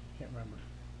munitions? Can't remember.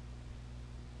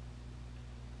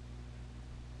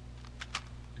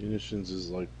 Munitions is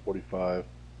like 45.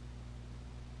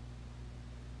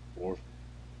 Or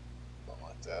something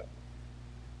like that.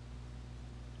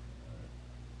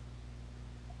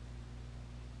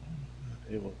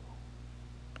 Able.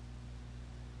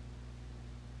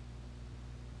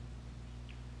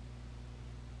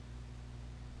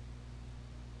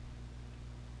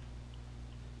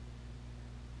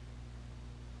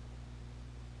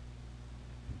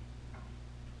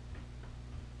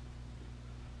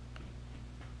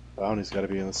 Bounty's got to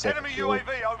be in the second Enemy floor.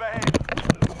 UAV overhead.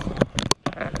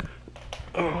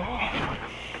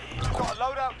 Got a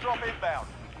loadout drop inbound.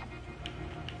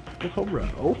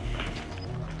 Hello.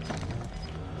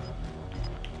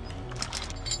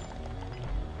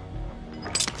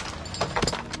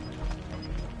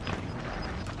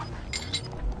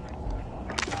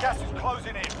 Gas is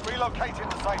closing in. Relocating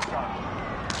the safe zone.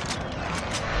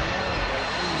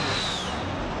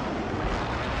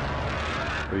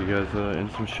 Are you guys in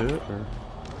some shit or?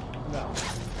 No.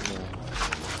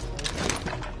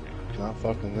 Not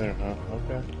fucking there, huh?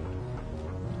 Okay.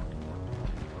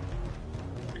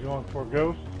 You going for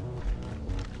Ghost?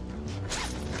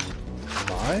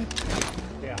 Bye?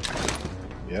 Yeah.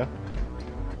 Yeah.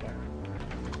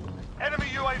 Enemy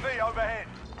UAV overhead.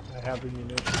 I have the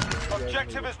munitions.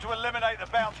 Objective is to eliminate the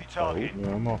bounty target.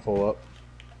 Yeah, I'm all full up.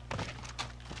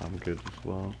 I'm good as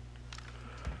well.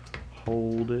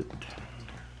 Hold it.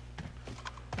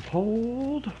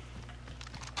 Hold.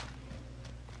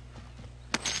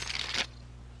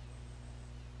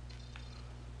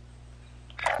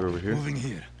 Go over here. Moving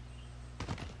here.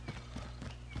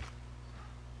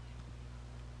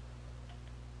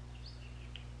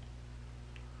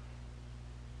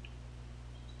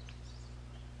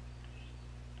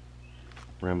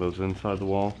 Rambo's inside the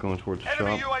wall, going towards the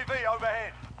Enemy shop. UAV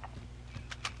overhead.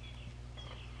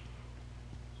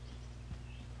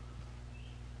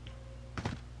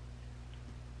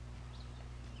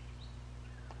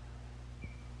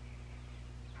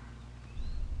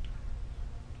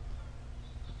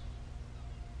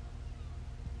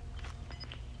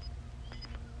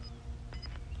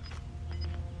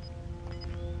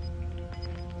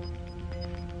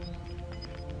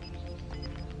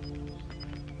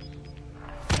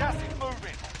 Gas is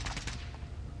moving.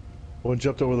 One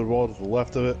jumped over the wall to the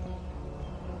left of it.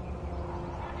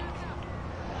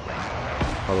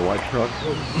 Oh, the white truck.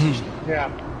 Yeah.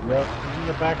 Yep. He's in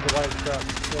the back of the white truck.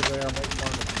 Still there. I'm waiting for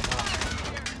him to come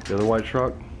out. The other white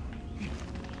truck.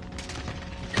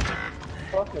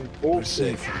 Fucking We're bullshit.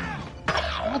 safe for now.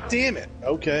 God damn it.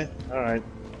 Okay. Alright.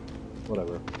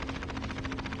 Whatever.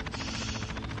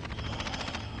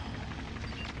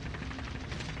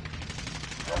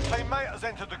 Your teammate has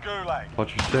entered the gulag.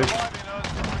 Watch your six. Surviving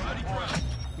earns them redeployment.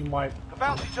 You might. The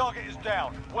bounty target is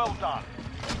down. Well done.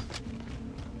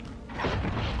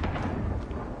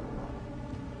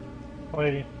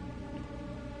 Waiting.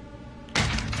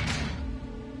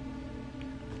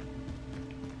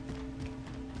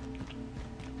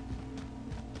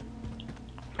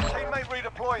 Teammate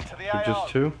redeployed to the Or AO. just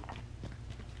two.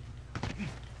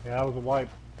 Yeah, that was a wipe.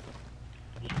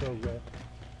 Still good.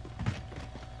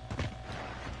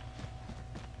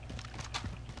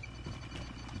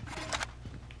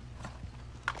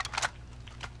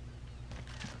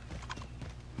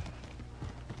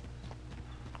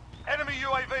 Enemy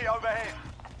UAV overhead.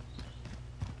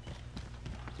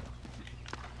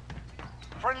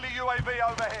 Friendly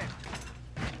UAV overhead.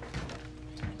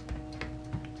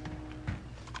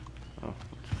 Oh,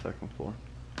 it's the second floor.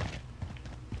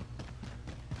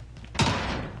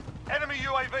 Enemy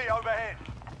UAV overhead.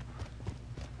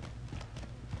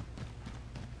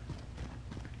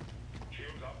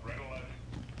 Shields up, red alert.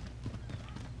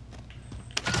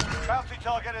 Bounty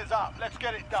target is up. Let's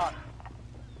get it done.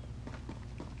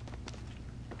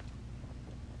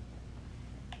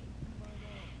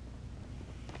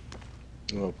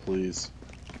 Oh, please.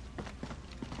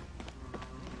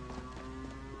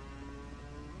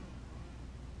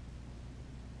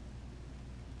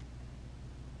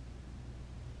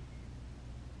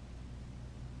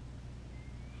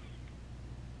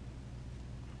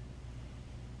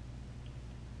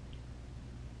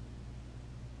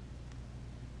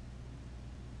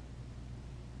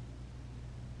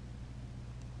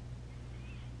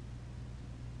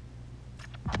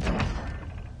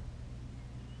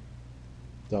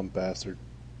 Dumb bastard.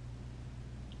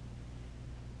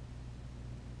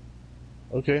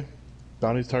 Okay.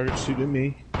 Bounty's target shooting at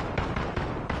me.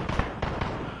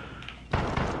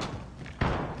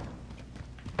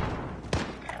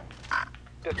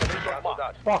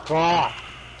 Fuck off!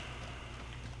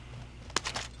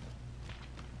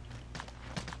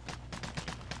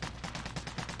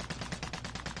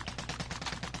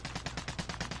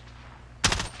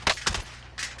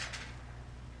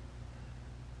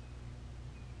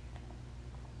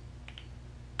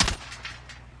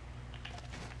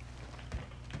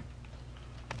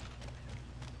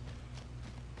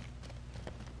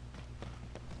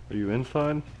 Are you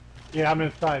inside? Yeah, I'm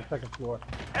inside, second floor.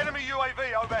 Enemy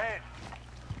UAV overhead.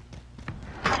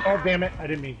 Oh, damn it. I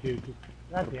didn't mean to.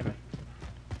 God damn it.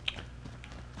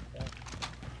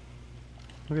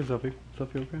 Look at Zuffy.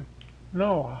 Zuffy okay?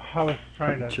 No, I was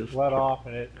trying to Just let off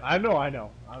and it... I know. I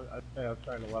was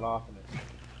trying to let off and it...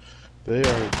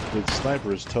 The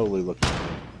sniper is totally looking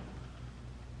at me.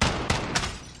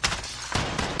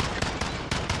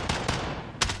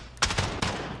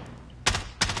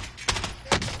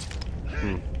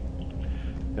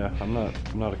 Yeah, I'm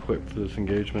not equipped for this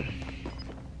engagement.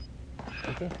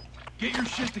 Okay. Get your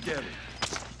shit together.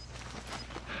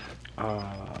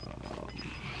 I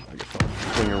guess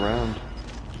I'll swing around.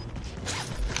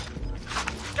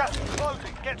 Gas is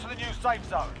closing. Get to the new safe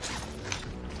zone.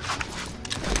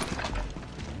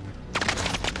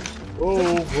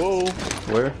 Whoa, whoa.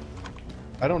 Where?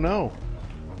 I don't know.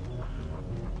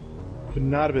 Could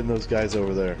not have been those guys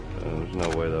over there. There's no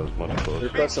way that was much closer.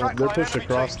 They're pushing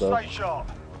across though. Stay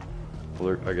sharp.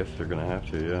 Well, I guess they're gonna have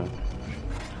to, yeah.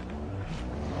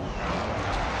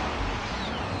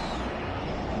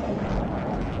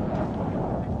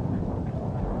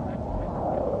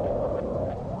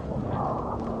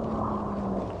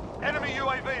 Enemy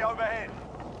UAV overhead.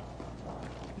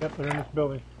 Yep, they're in this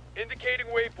building. Indicating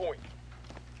waypoint.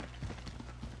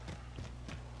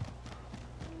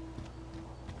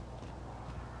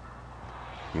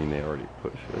 I mean, they already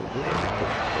pushed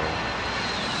it.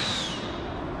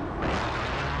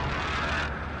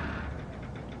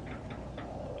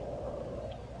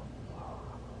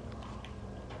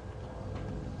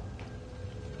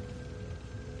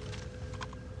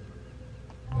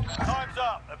 Time's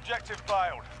up. Objective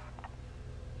failed.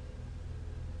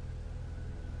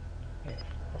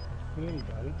 See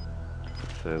anybody?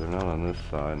 Say they're not on this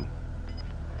side.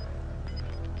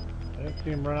 I didn't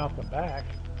see him run out the back.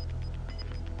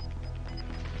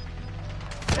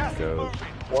 Gas is Goes. moving.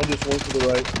 One just went to the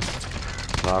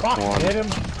right. Knock Fuck, one. hit him!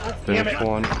 Damn Finish it!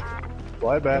 one.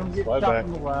 Fly back, Don't get fly shot back.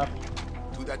 from the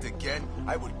left. Do that again,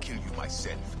 I will kill you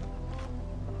myself.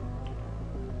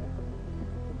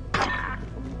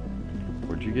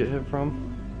 Where'd you get hit from?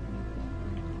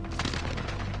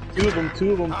 Two of them to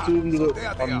So the,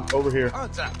 there they are. over here.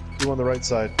 Contact. Two on the right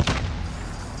side.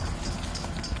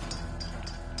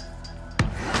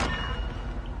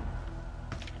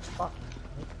 Fuck.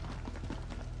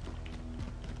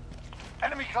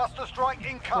 Enemy cluster strike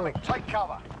incoming. Take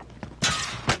cover.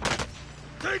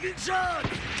 Taking shots!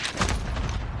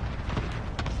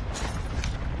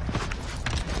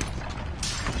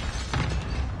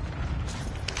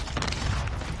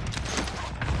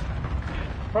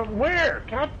 From where?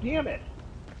 God damn it!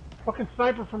 Fucking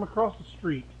sniper from across the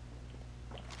street.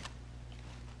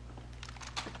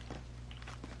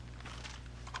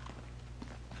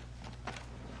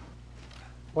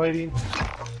 Waiting. Is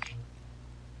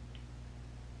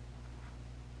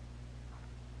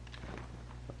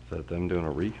that them doing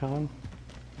a recon?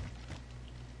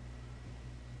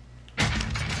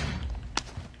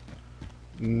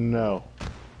 No.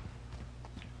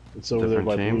 It's over there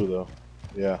Different by team? blue though.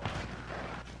 Yeah.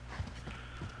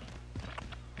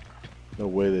 No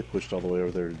way they pushed all the way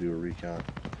over there to do a recon.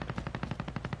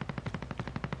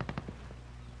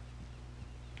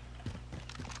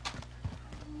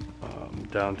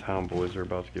 Downtown boys are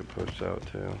about to get pushed out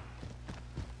too.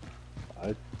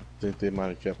 I think they might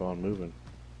have kept on moving.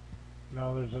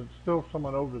 No, there's still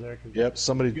someone over there. Yep,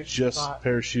 somebody just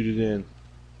parachuted in.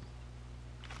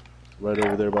 Right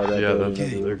over there by that yeah,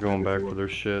 building. they're going back for their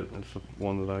shit. It's the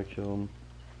one that I killed.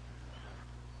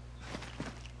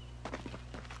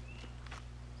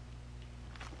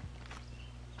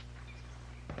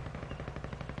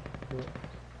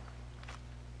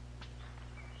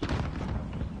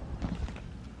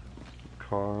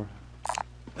 Car.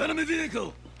 Enemy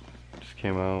vehicle! Just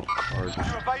came out, or just You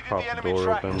evaded popped the the enemy door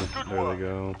track. open. Good There work. they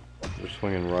go. They're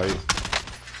swinging right.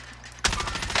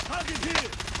 Target here!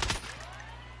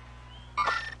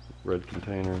 Red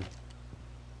container.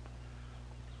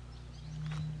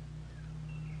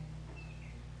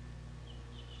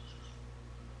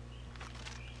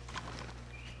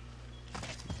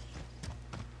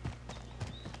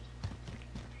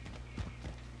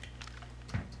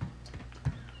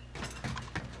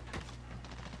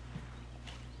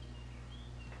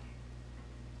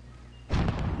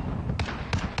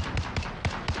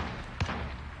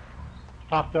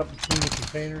 Popped up between the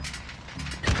containers.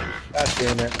 God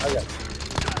damn it! I got.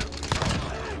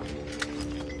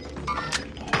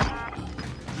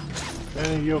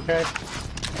 Danny, you okay?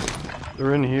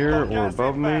 They're in here Got or gas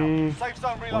above inbound. me. Safe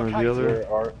zone One or the relocated. other.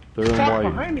 There are. They're in Stop white.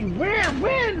 behind me! Where?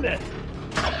 When?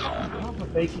 I'm a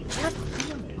bacon. God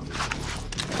damn it.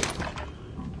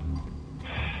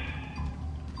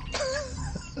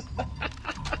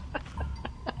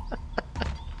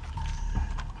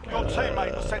 Your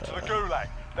teammate was sent to the gulag.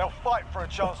 They'll fight for a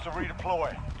chance to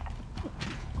redeploy.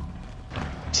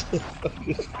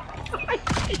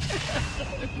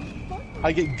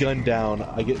 I get gunned down.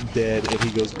 I get dead, and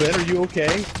he goes, "Ben, are you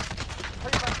okay?"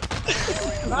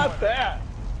 Not that.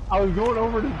 I was going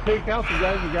over to take out the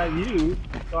guys that got you,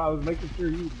 so I was making sure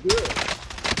he was good.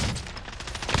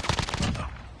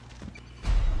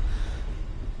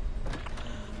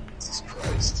 Jesus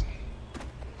Christ!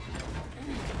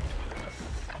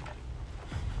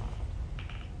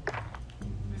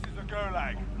 This is the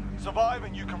gulag. Survive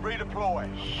and you can redeploy.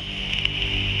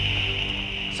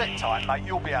 Sit tight, mate.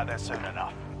 You'll be out there soon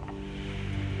enough.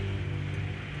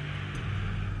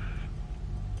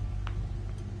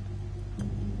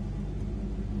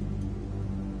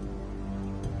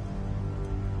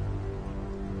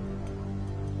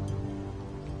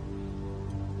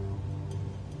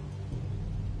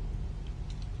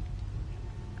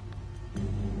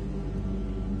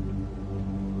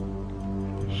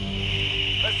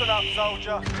 Listen up,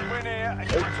 soldier. Win here and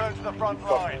you return to the front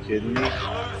line. Kidding me? If you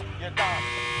lose, you're done.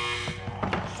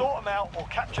 Sort them out or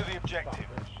capture the objective.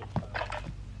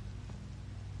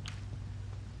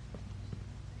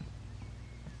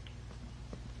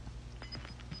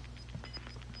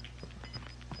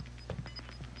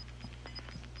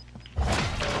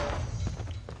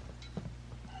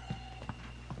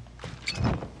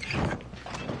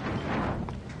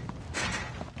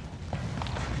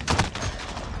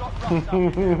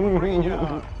 Bring you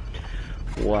home.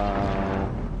 Wow.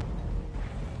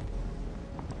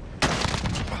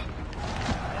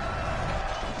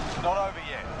 Not over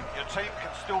yet. Your team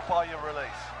can still buy your release.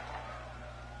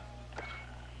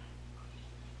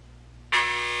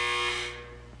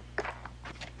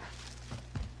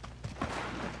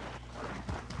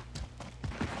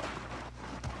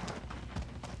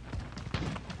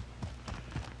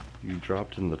 You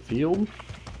dropped in the field?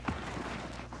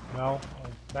 No, I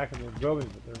was back in the building,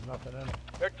 but there's nothing in it.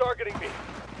 They're targeting me.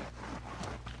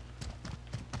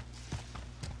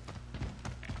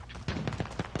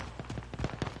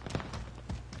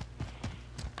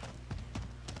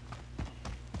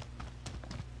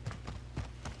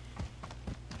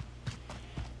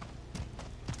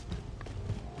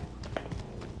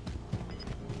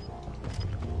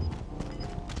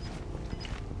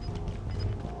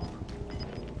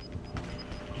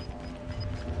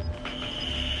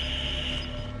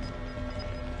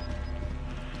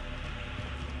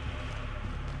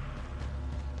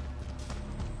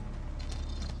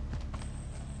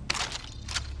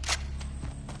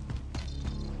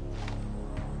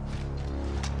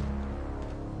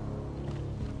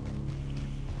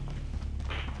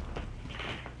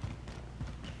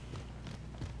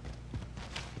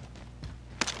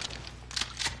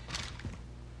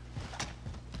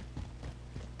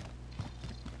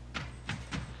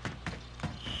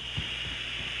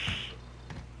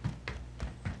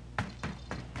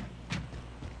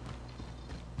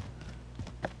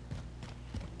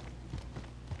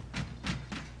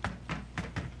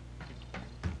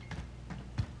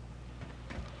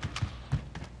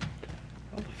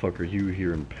 fuck are you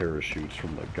hearing parachutes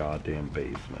from the goddamn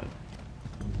basement?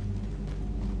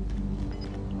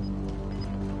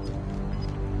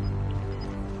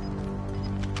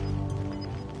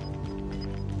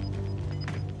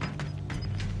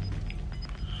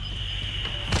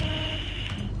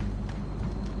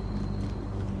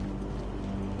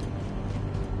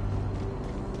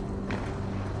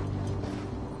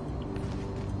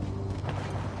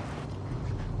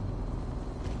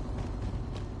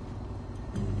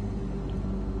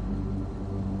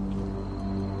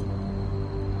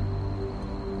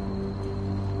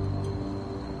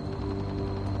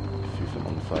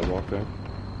 Sidewalk there.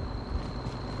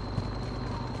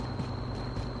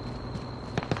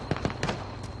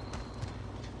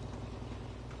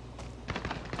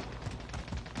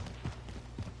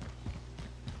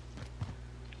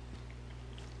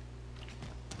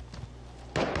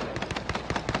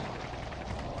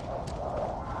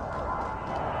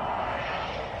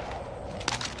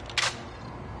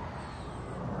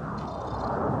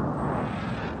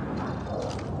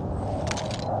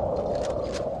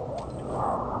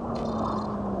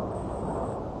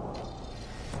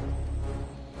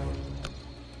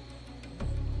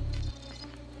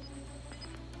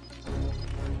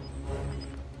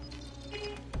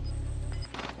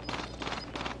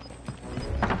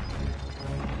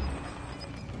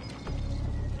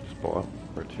 Spot,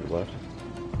 or two left.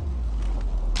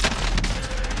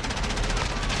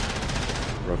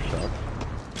 Rough shot.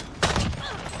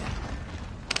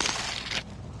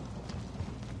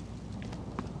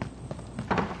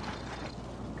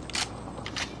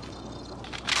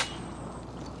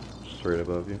 Straight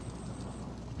above you.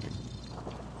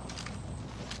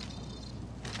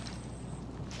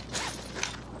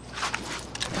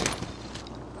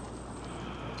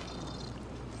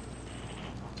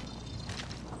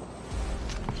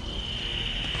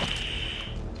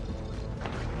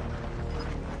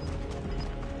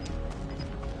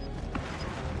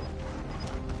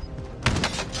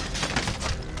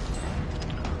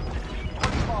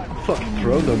 Fucking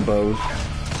throw them bows.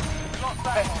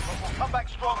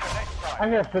 I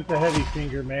gotta put the heavy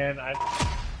finger, man. I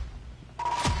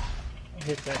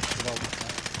hit that shit all the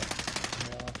time.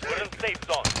 We're in safe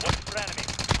zone. What's for enemy?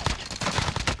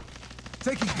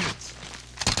 Taking hits.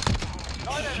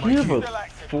 Do you have a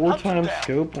 4-time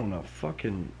scope on a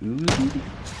fucking Uzi?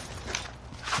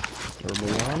 Or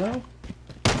Milano?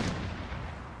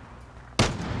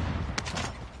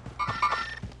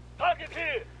 Target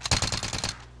here.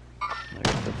 I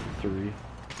guess that's a 3.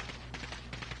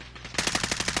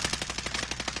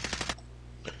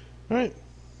 Alright.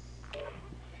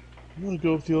 I'm gonna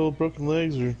go with the old broken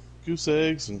legs or goose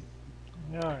eggs and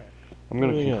Alright. I'm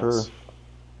gonna everything concur. else.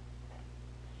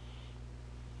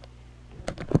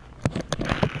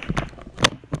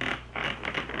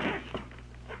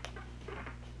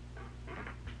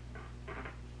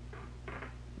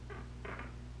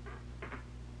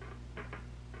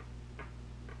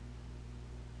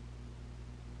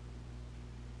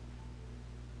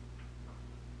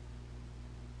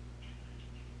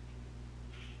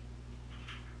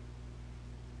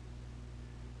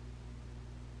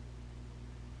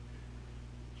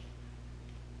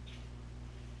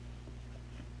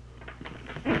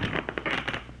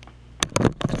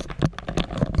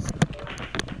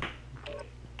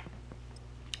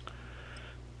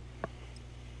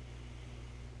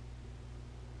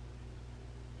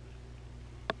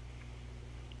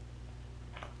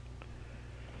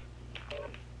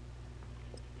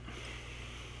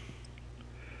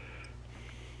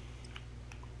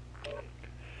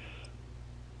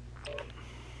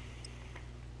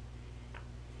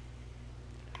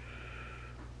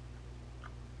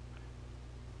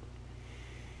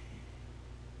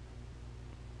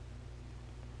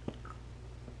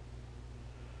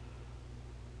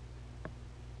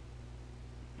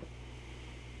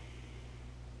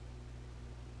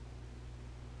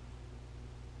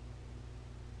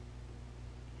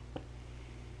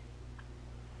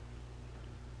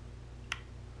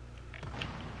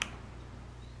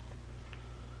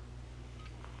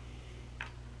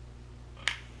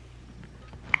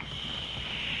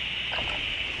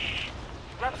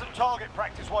 Grab some target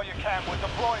practice while you can. We're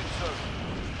deploying soon.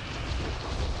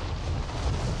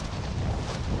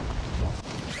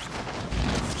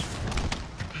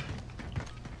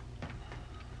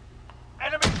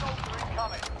 Enemy soldier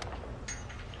incoming.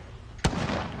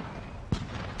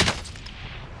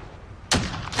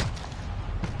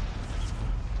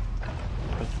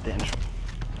 Presidential.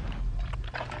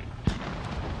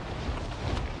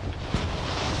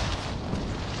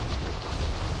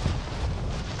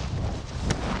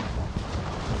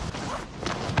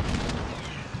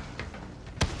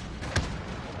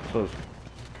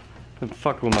 been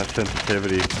fucking with my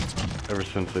sensitivity ever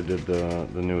since they did the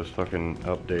newest fucking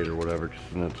update or whatever,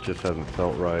 because it just hasn't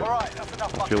felt right. Alright, that's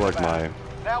enough. I feel like my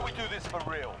Now we do this for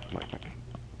real. my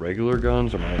regular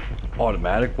guns or my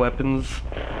automatic weapons,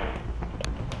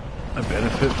 I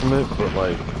benefit from it, but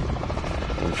like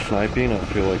when sniping, I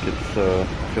feel like it's I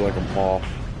feel like I'm off.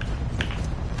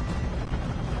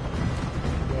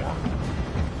 Yeah.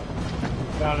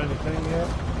 You found anything yet?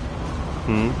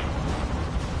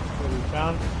 Have you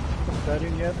found a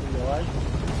setting yet that you like?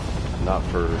 Not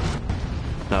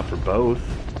for both.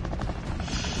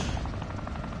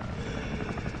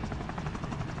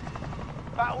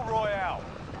 Battle Royale.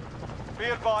 Be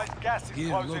advised, gas is Gear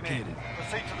closing located. in.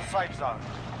 Proceed to the safe zone.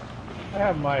 I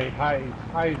have my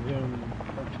high zoom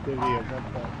sensitivity of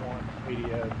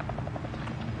 1.1 ADS.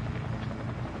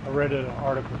 I read an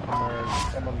article somewhere,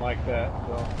 someone like that,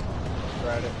 so I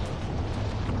tried it.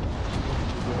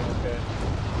 You're doing okay.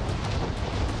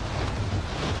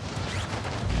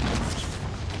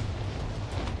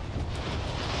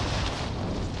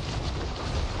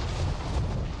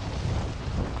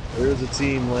 There is a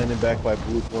team landing back by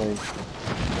Blue Plane.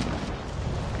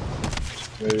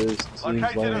 There is teams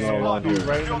Located landing a all supply around here. box.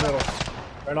 Right in the middle.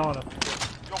 Right on us.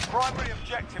 Your primary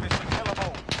objective is to kill them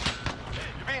all.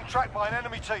 You're being tracked by an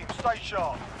enemy team. Stay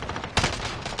sharp.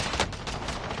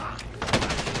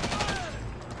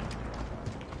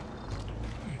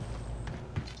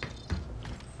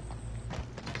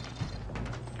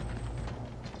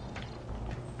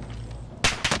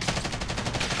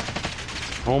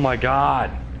 Oh my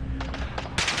god.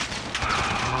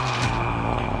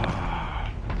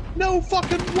 No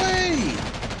fucking way!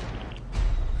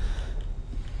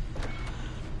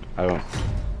 I don't.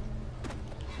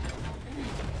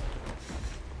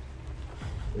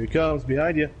 Here he comes,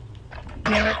 behind you.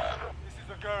 This is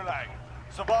the Gulag.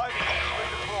 Survive and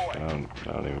redeploy.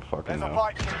 I don't even fucking There's a know.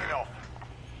 fight kicking off.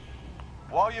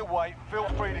 While you wait, feel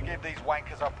free to give these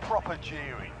wankers a proper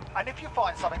jeering. And if you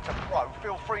find something to throw,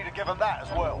 feel free to give them that as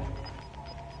well.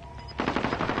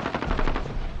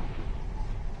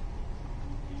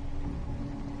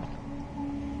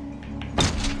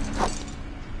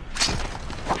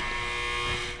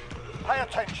 Pay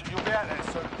attention, you'll be out there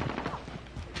soon.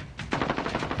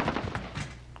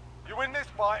 You win this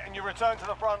fight and you return to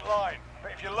the front line.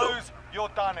 But if you lose, you're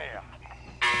done here.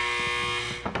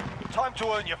 Time to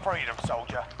earn your freedom,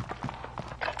 soldier.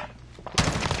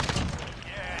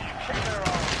 Yeah, you kick their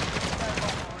ass. Stand by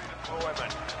for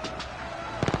redeployment.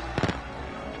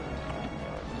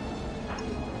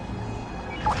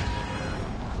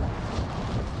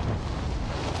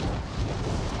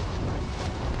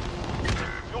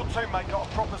 Your teammate got a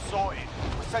proper sorted.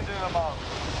 We're sending them home.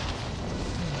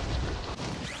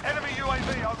 Enemy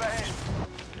UAV overhead.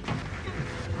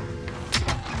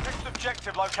 Next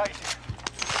objective located.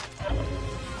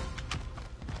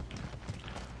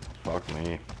 Fuck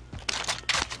me.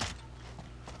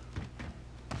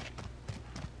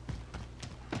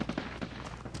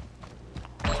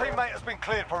 Teammate has been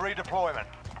cleared for redeployment.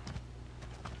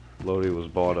 Lodi was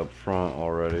bought up front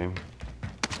already.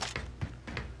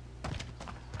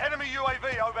 Enemy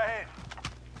UAV overhead.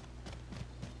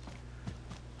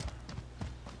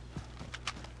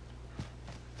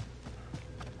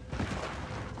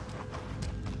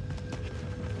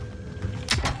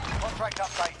 Contract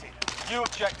updated. New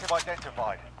objective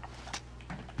identified.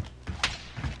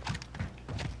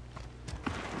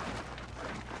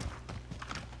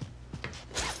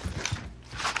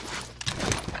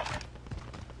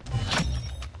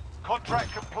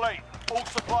 Contract complete. All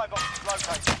supply boxes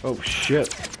located. Oh shit.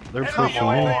 They're Enemy pushing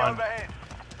UAV me. overhead.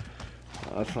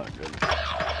 Oh, that's not good.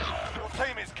 Your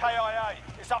team is KIA.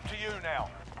 It's up to you now.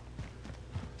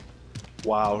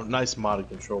 Wow, nice modded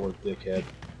controller, dickhead.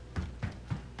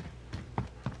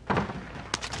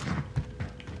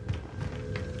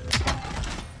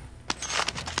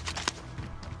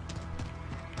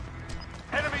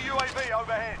 Enemy UAV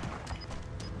overhead.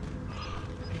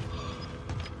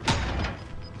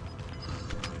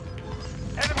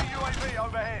 Enemy UAV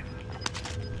overhead.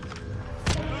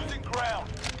 Losing ground.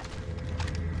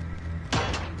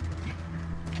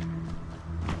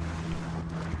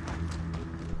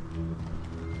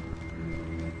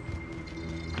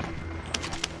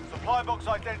 Supply box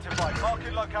identified.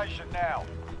 Marking location now.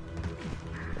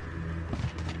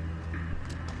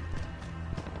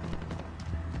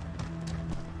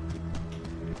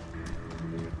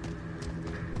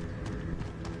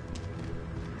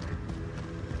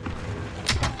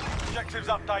 Objectives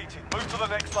updated. Move to the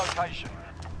next location.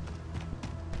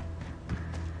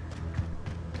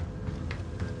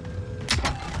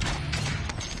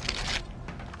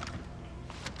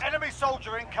 Enemy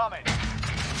soldier incoming.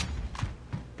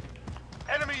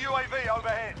 Enemy UAV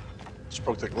overhead. Just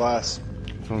broke the glass.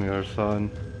 It's on the other side.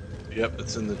 Yep,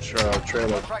 it's in the trailer.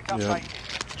 Contract Yeah.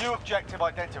 updated. New objective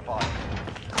identified.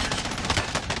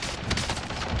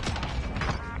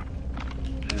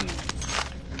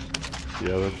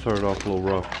 Yeah, that started off a little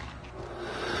rough.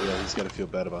 Yeah, he's got to feel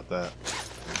bad about that.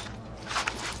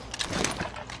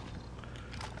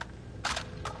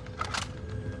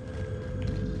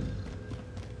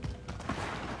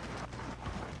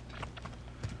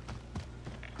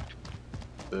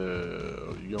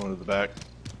 You going to the back?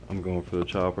 I'm going for the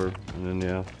chopper, and then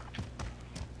yeah.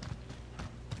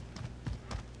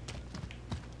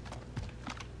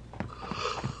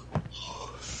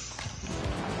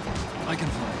 I can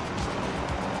fly.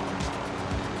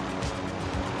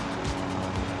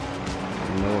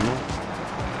 No, no.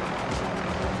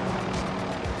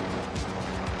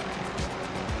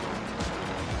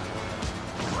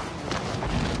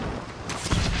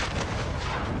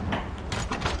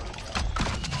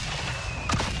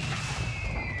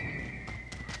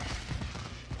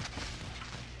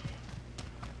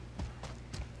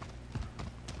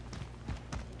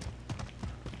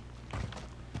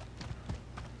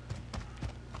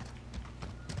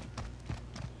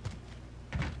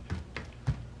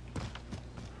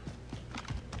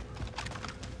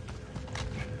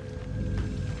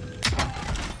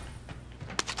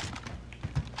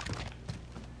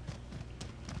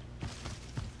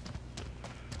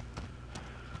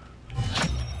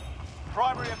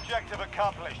 Primary objective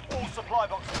accomplished. All supply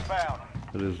boxes found.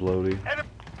 It is loading.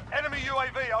 Enemy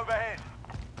UAV overhead.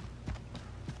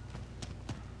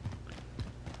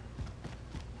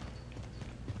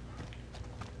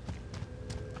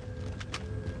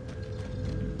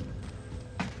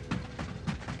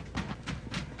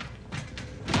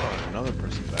 Another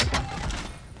person back.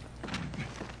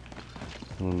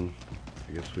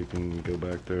 I guess we can go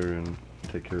back there and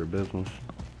take care of business.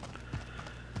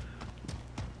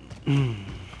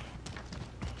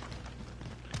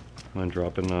 I'm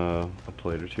dropping a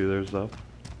plate or two there, Zup.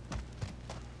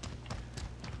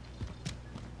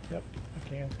 Yep, I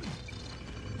can.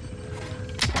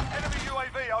 Enemy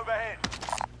UAV overhead.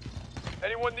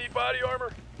 Anyone need body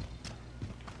armor?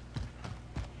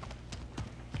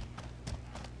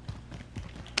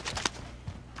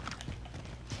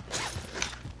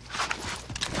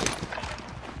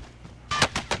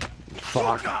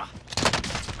 Fuck.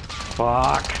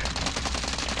 Fuck.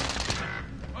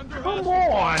 Come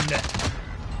on!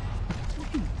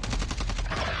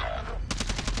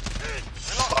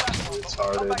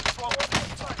 Retarded.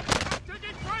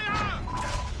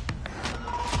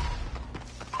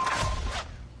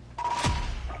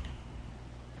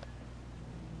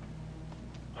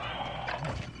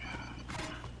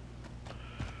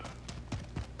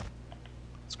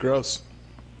 It's gross.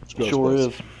 It's gross. Sure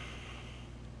boys. is.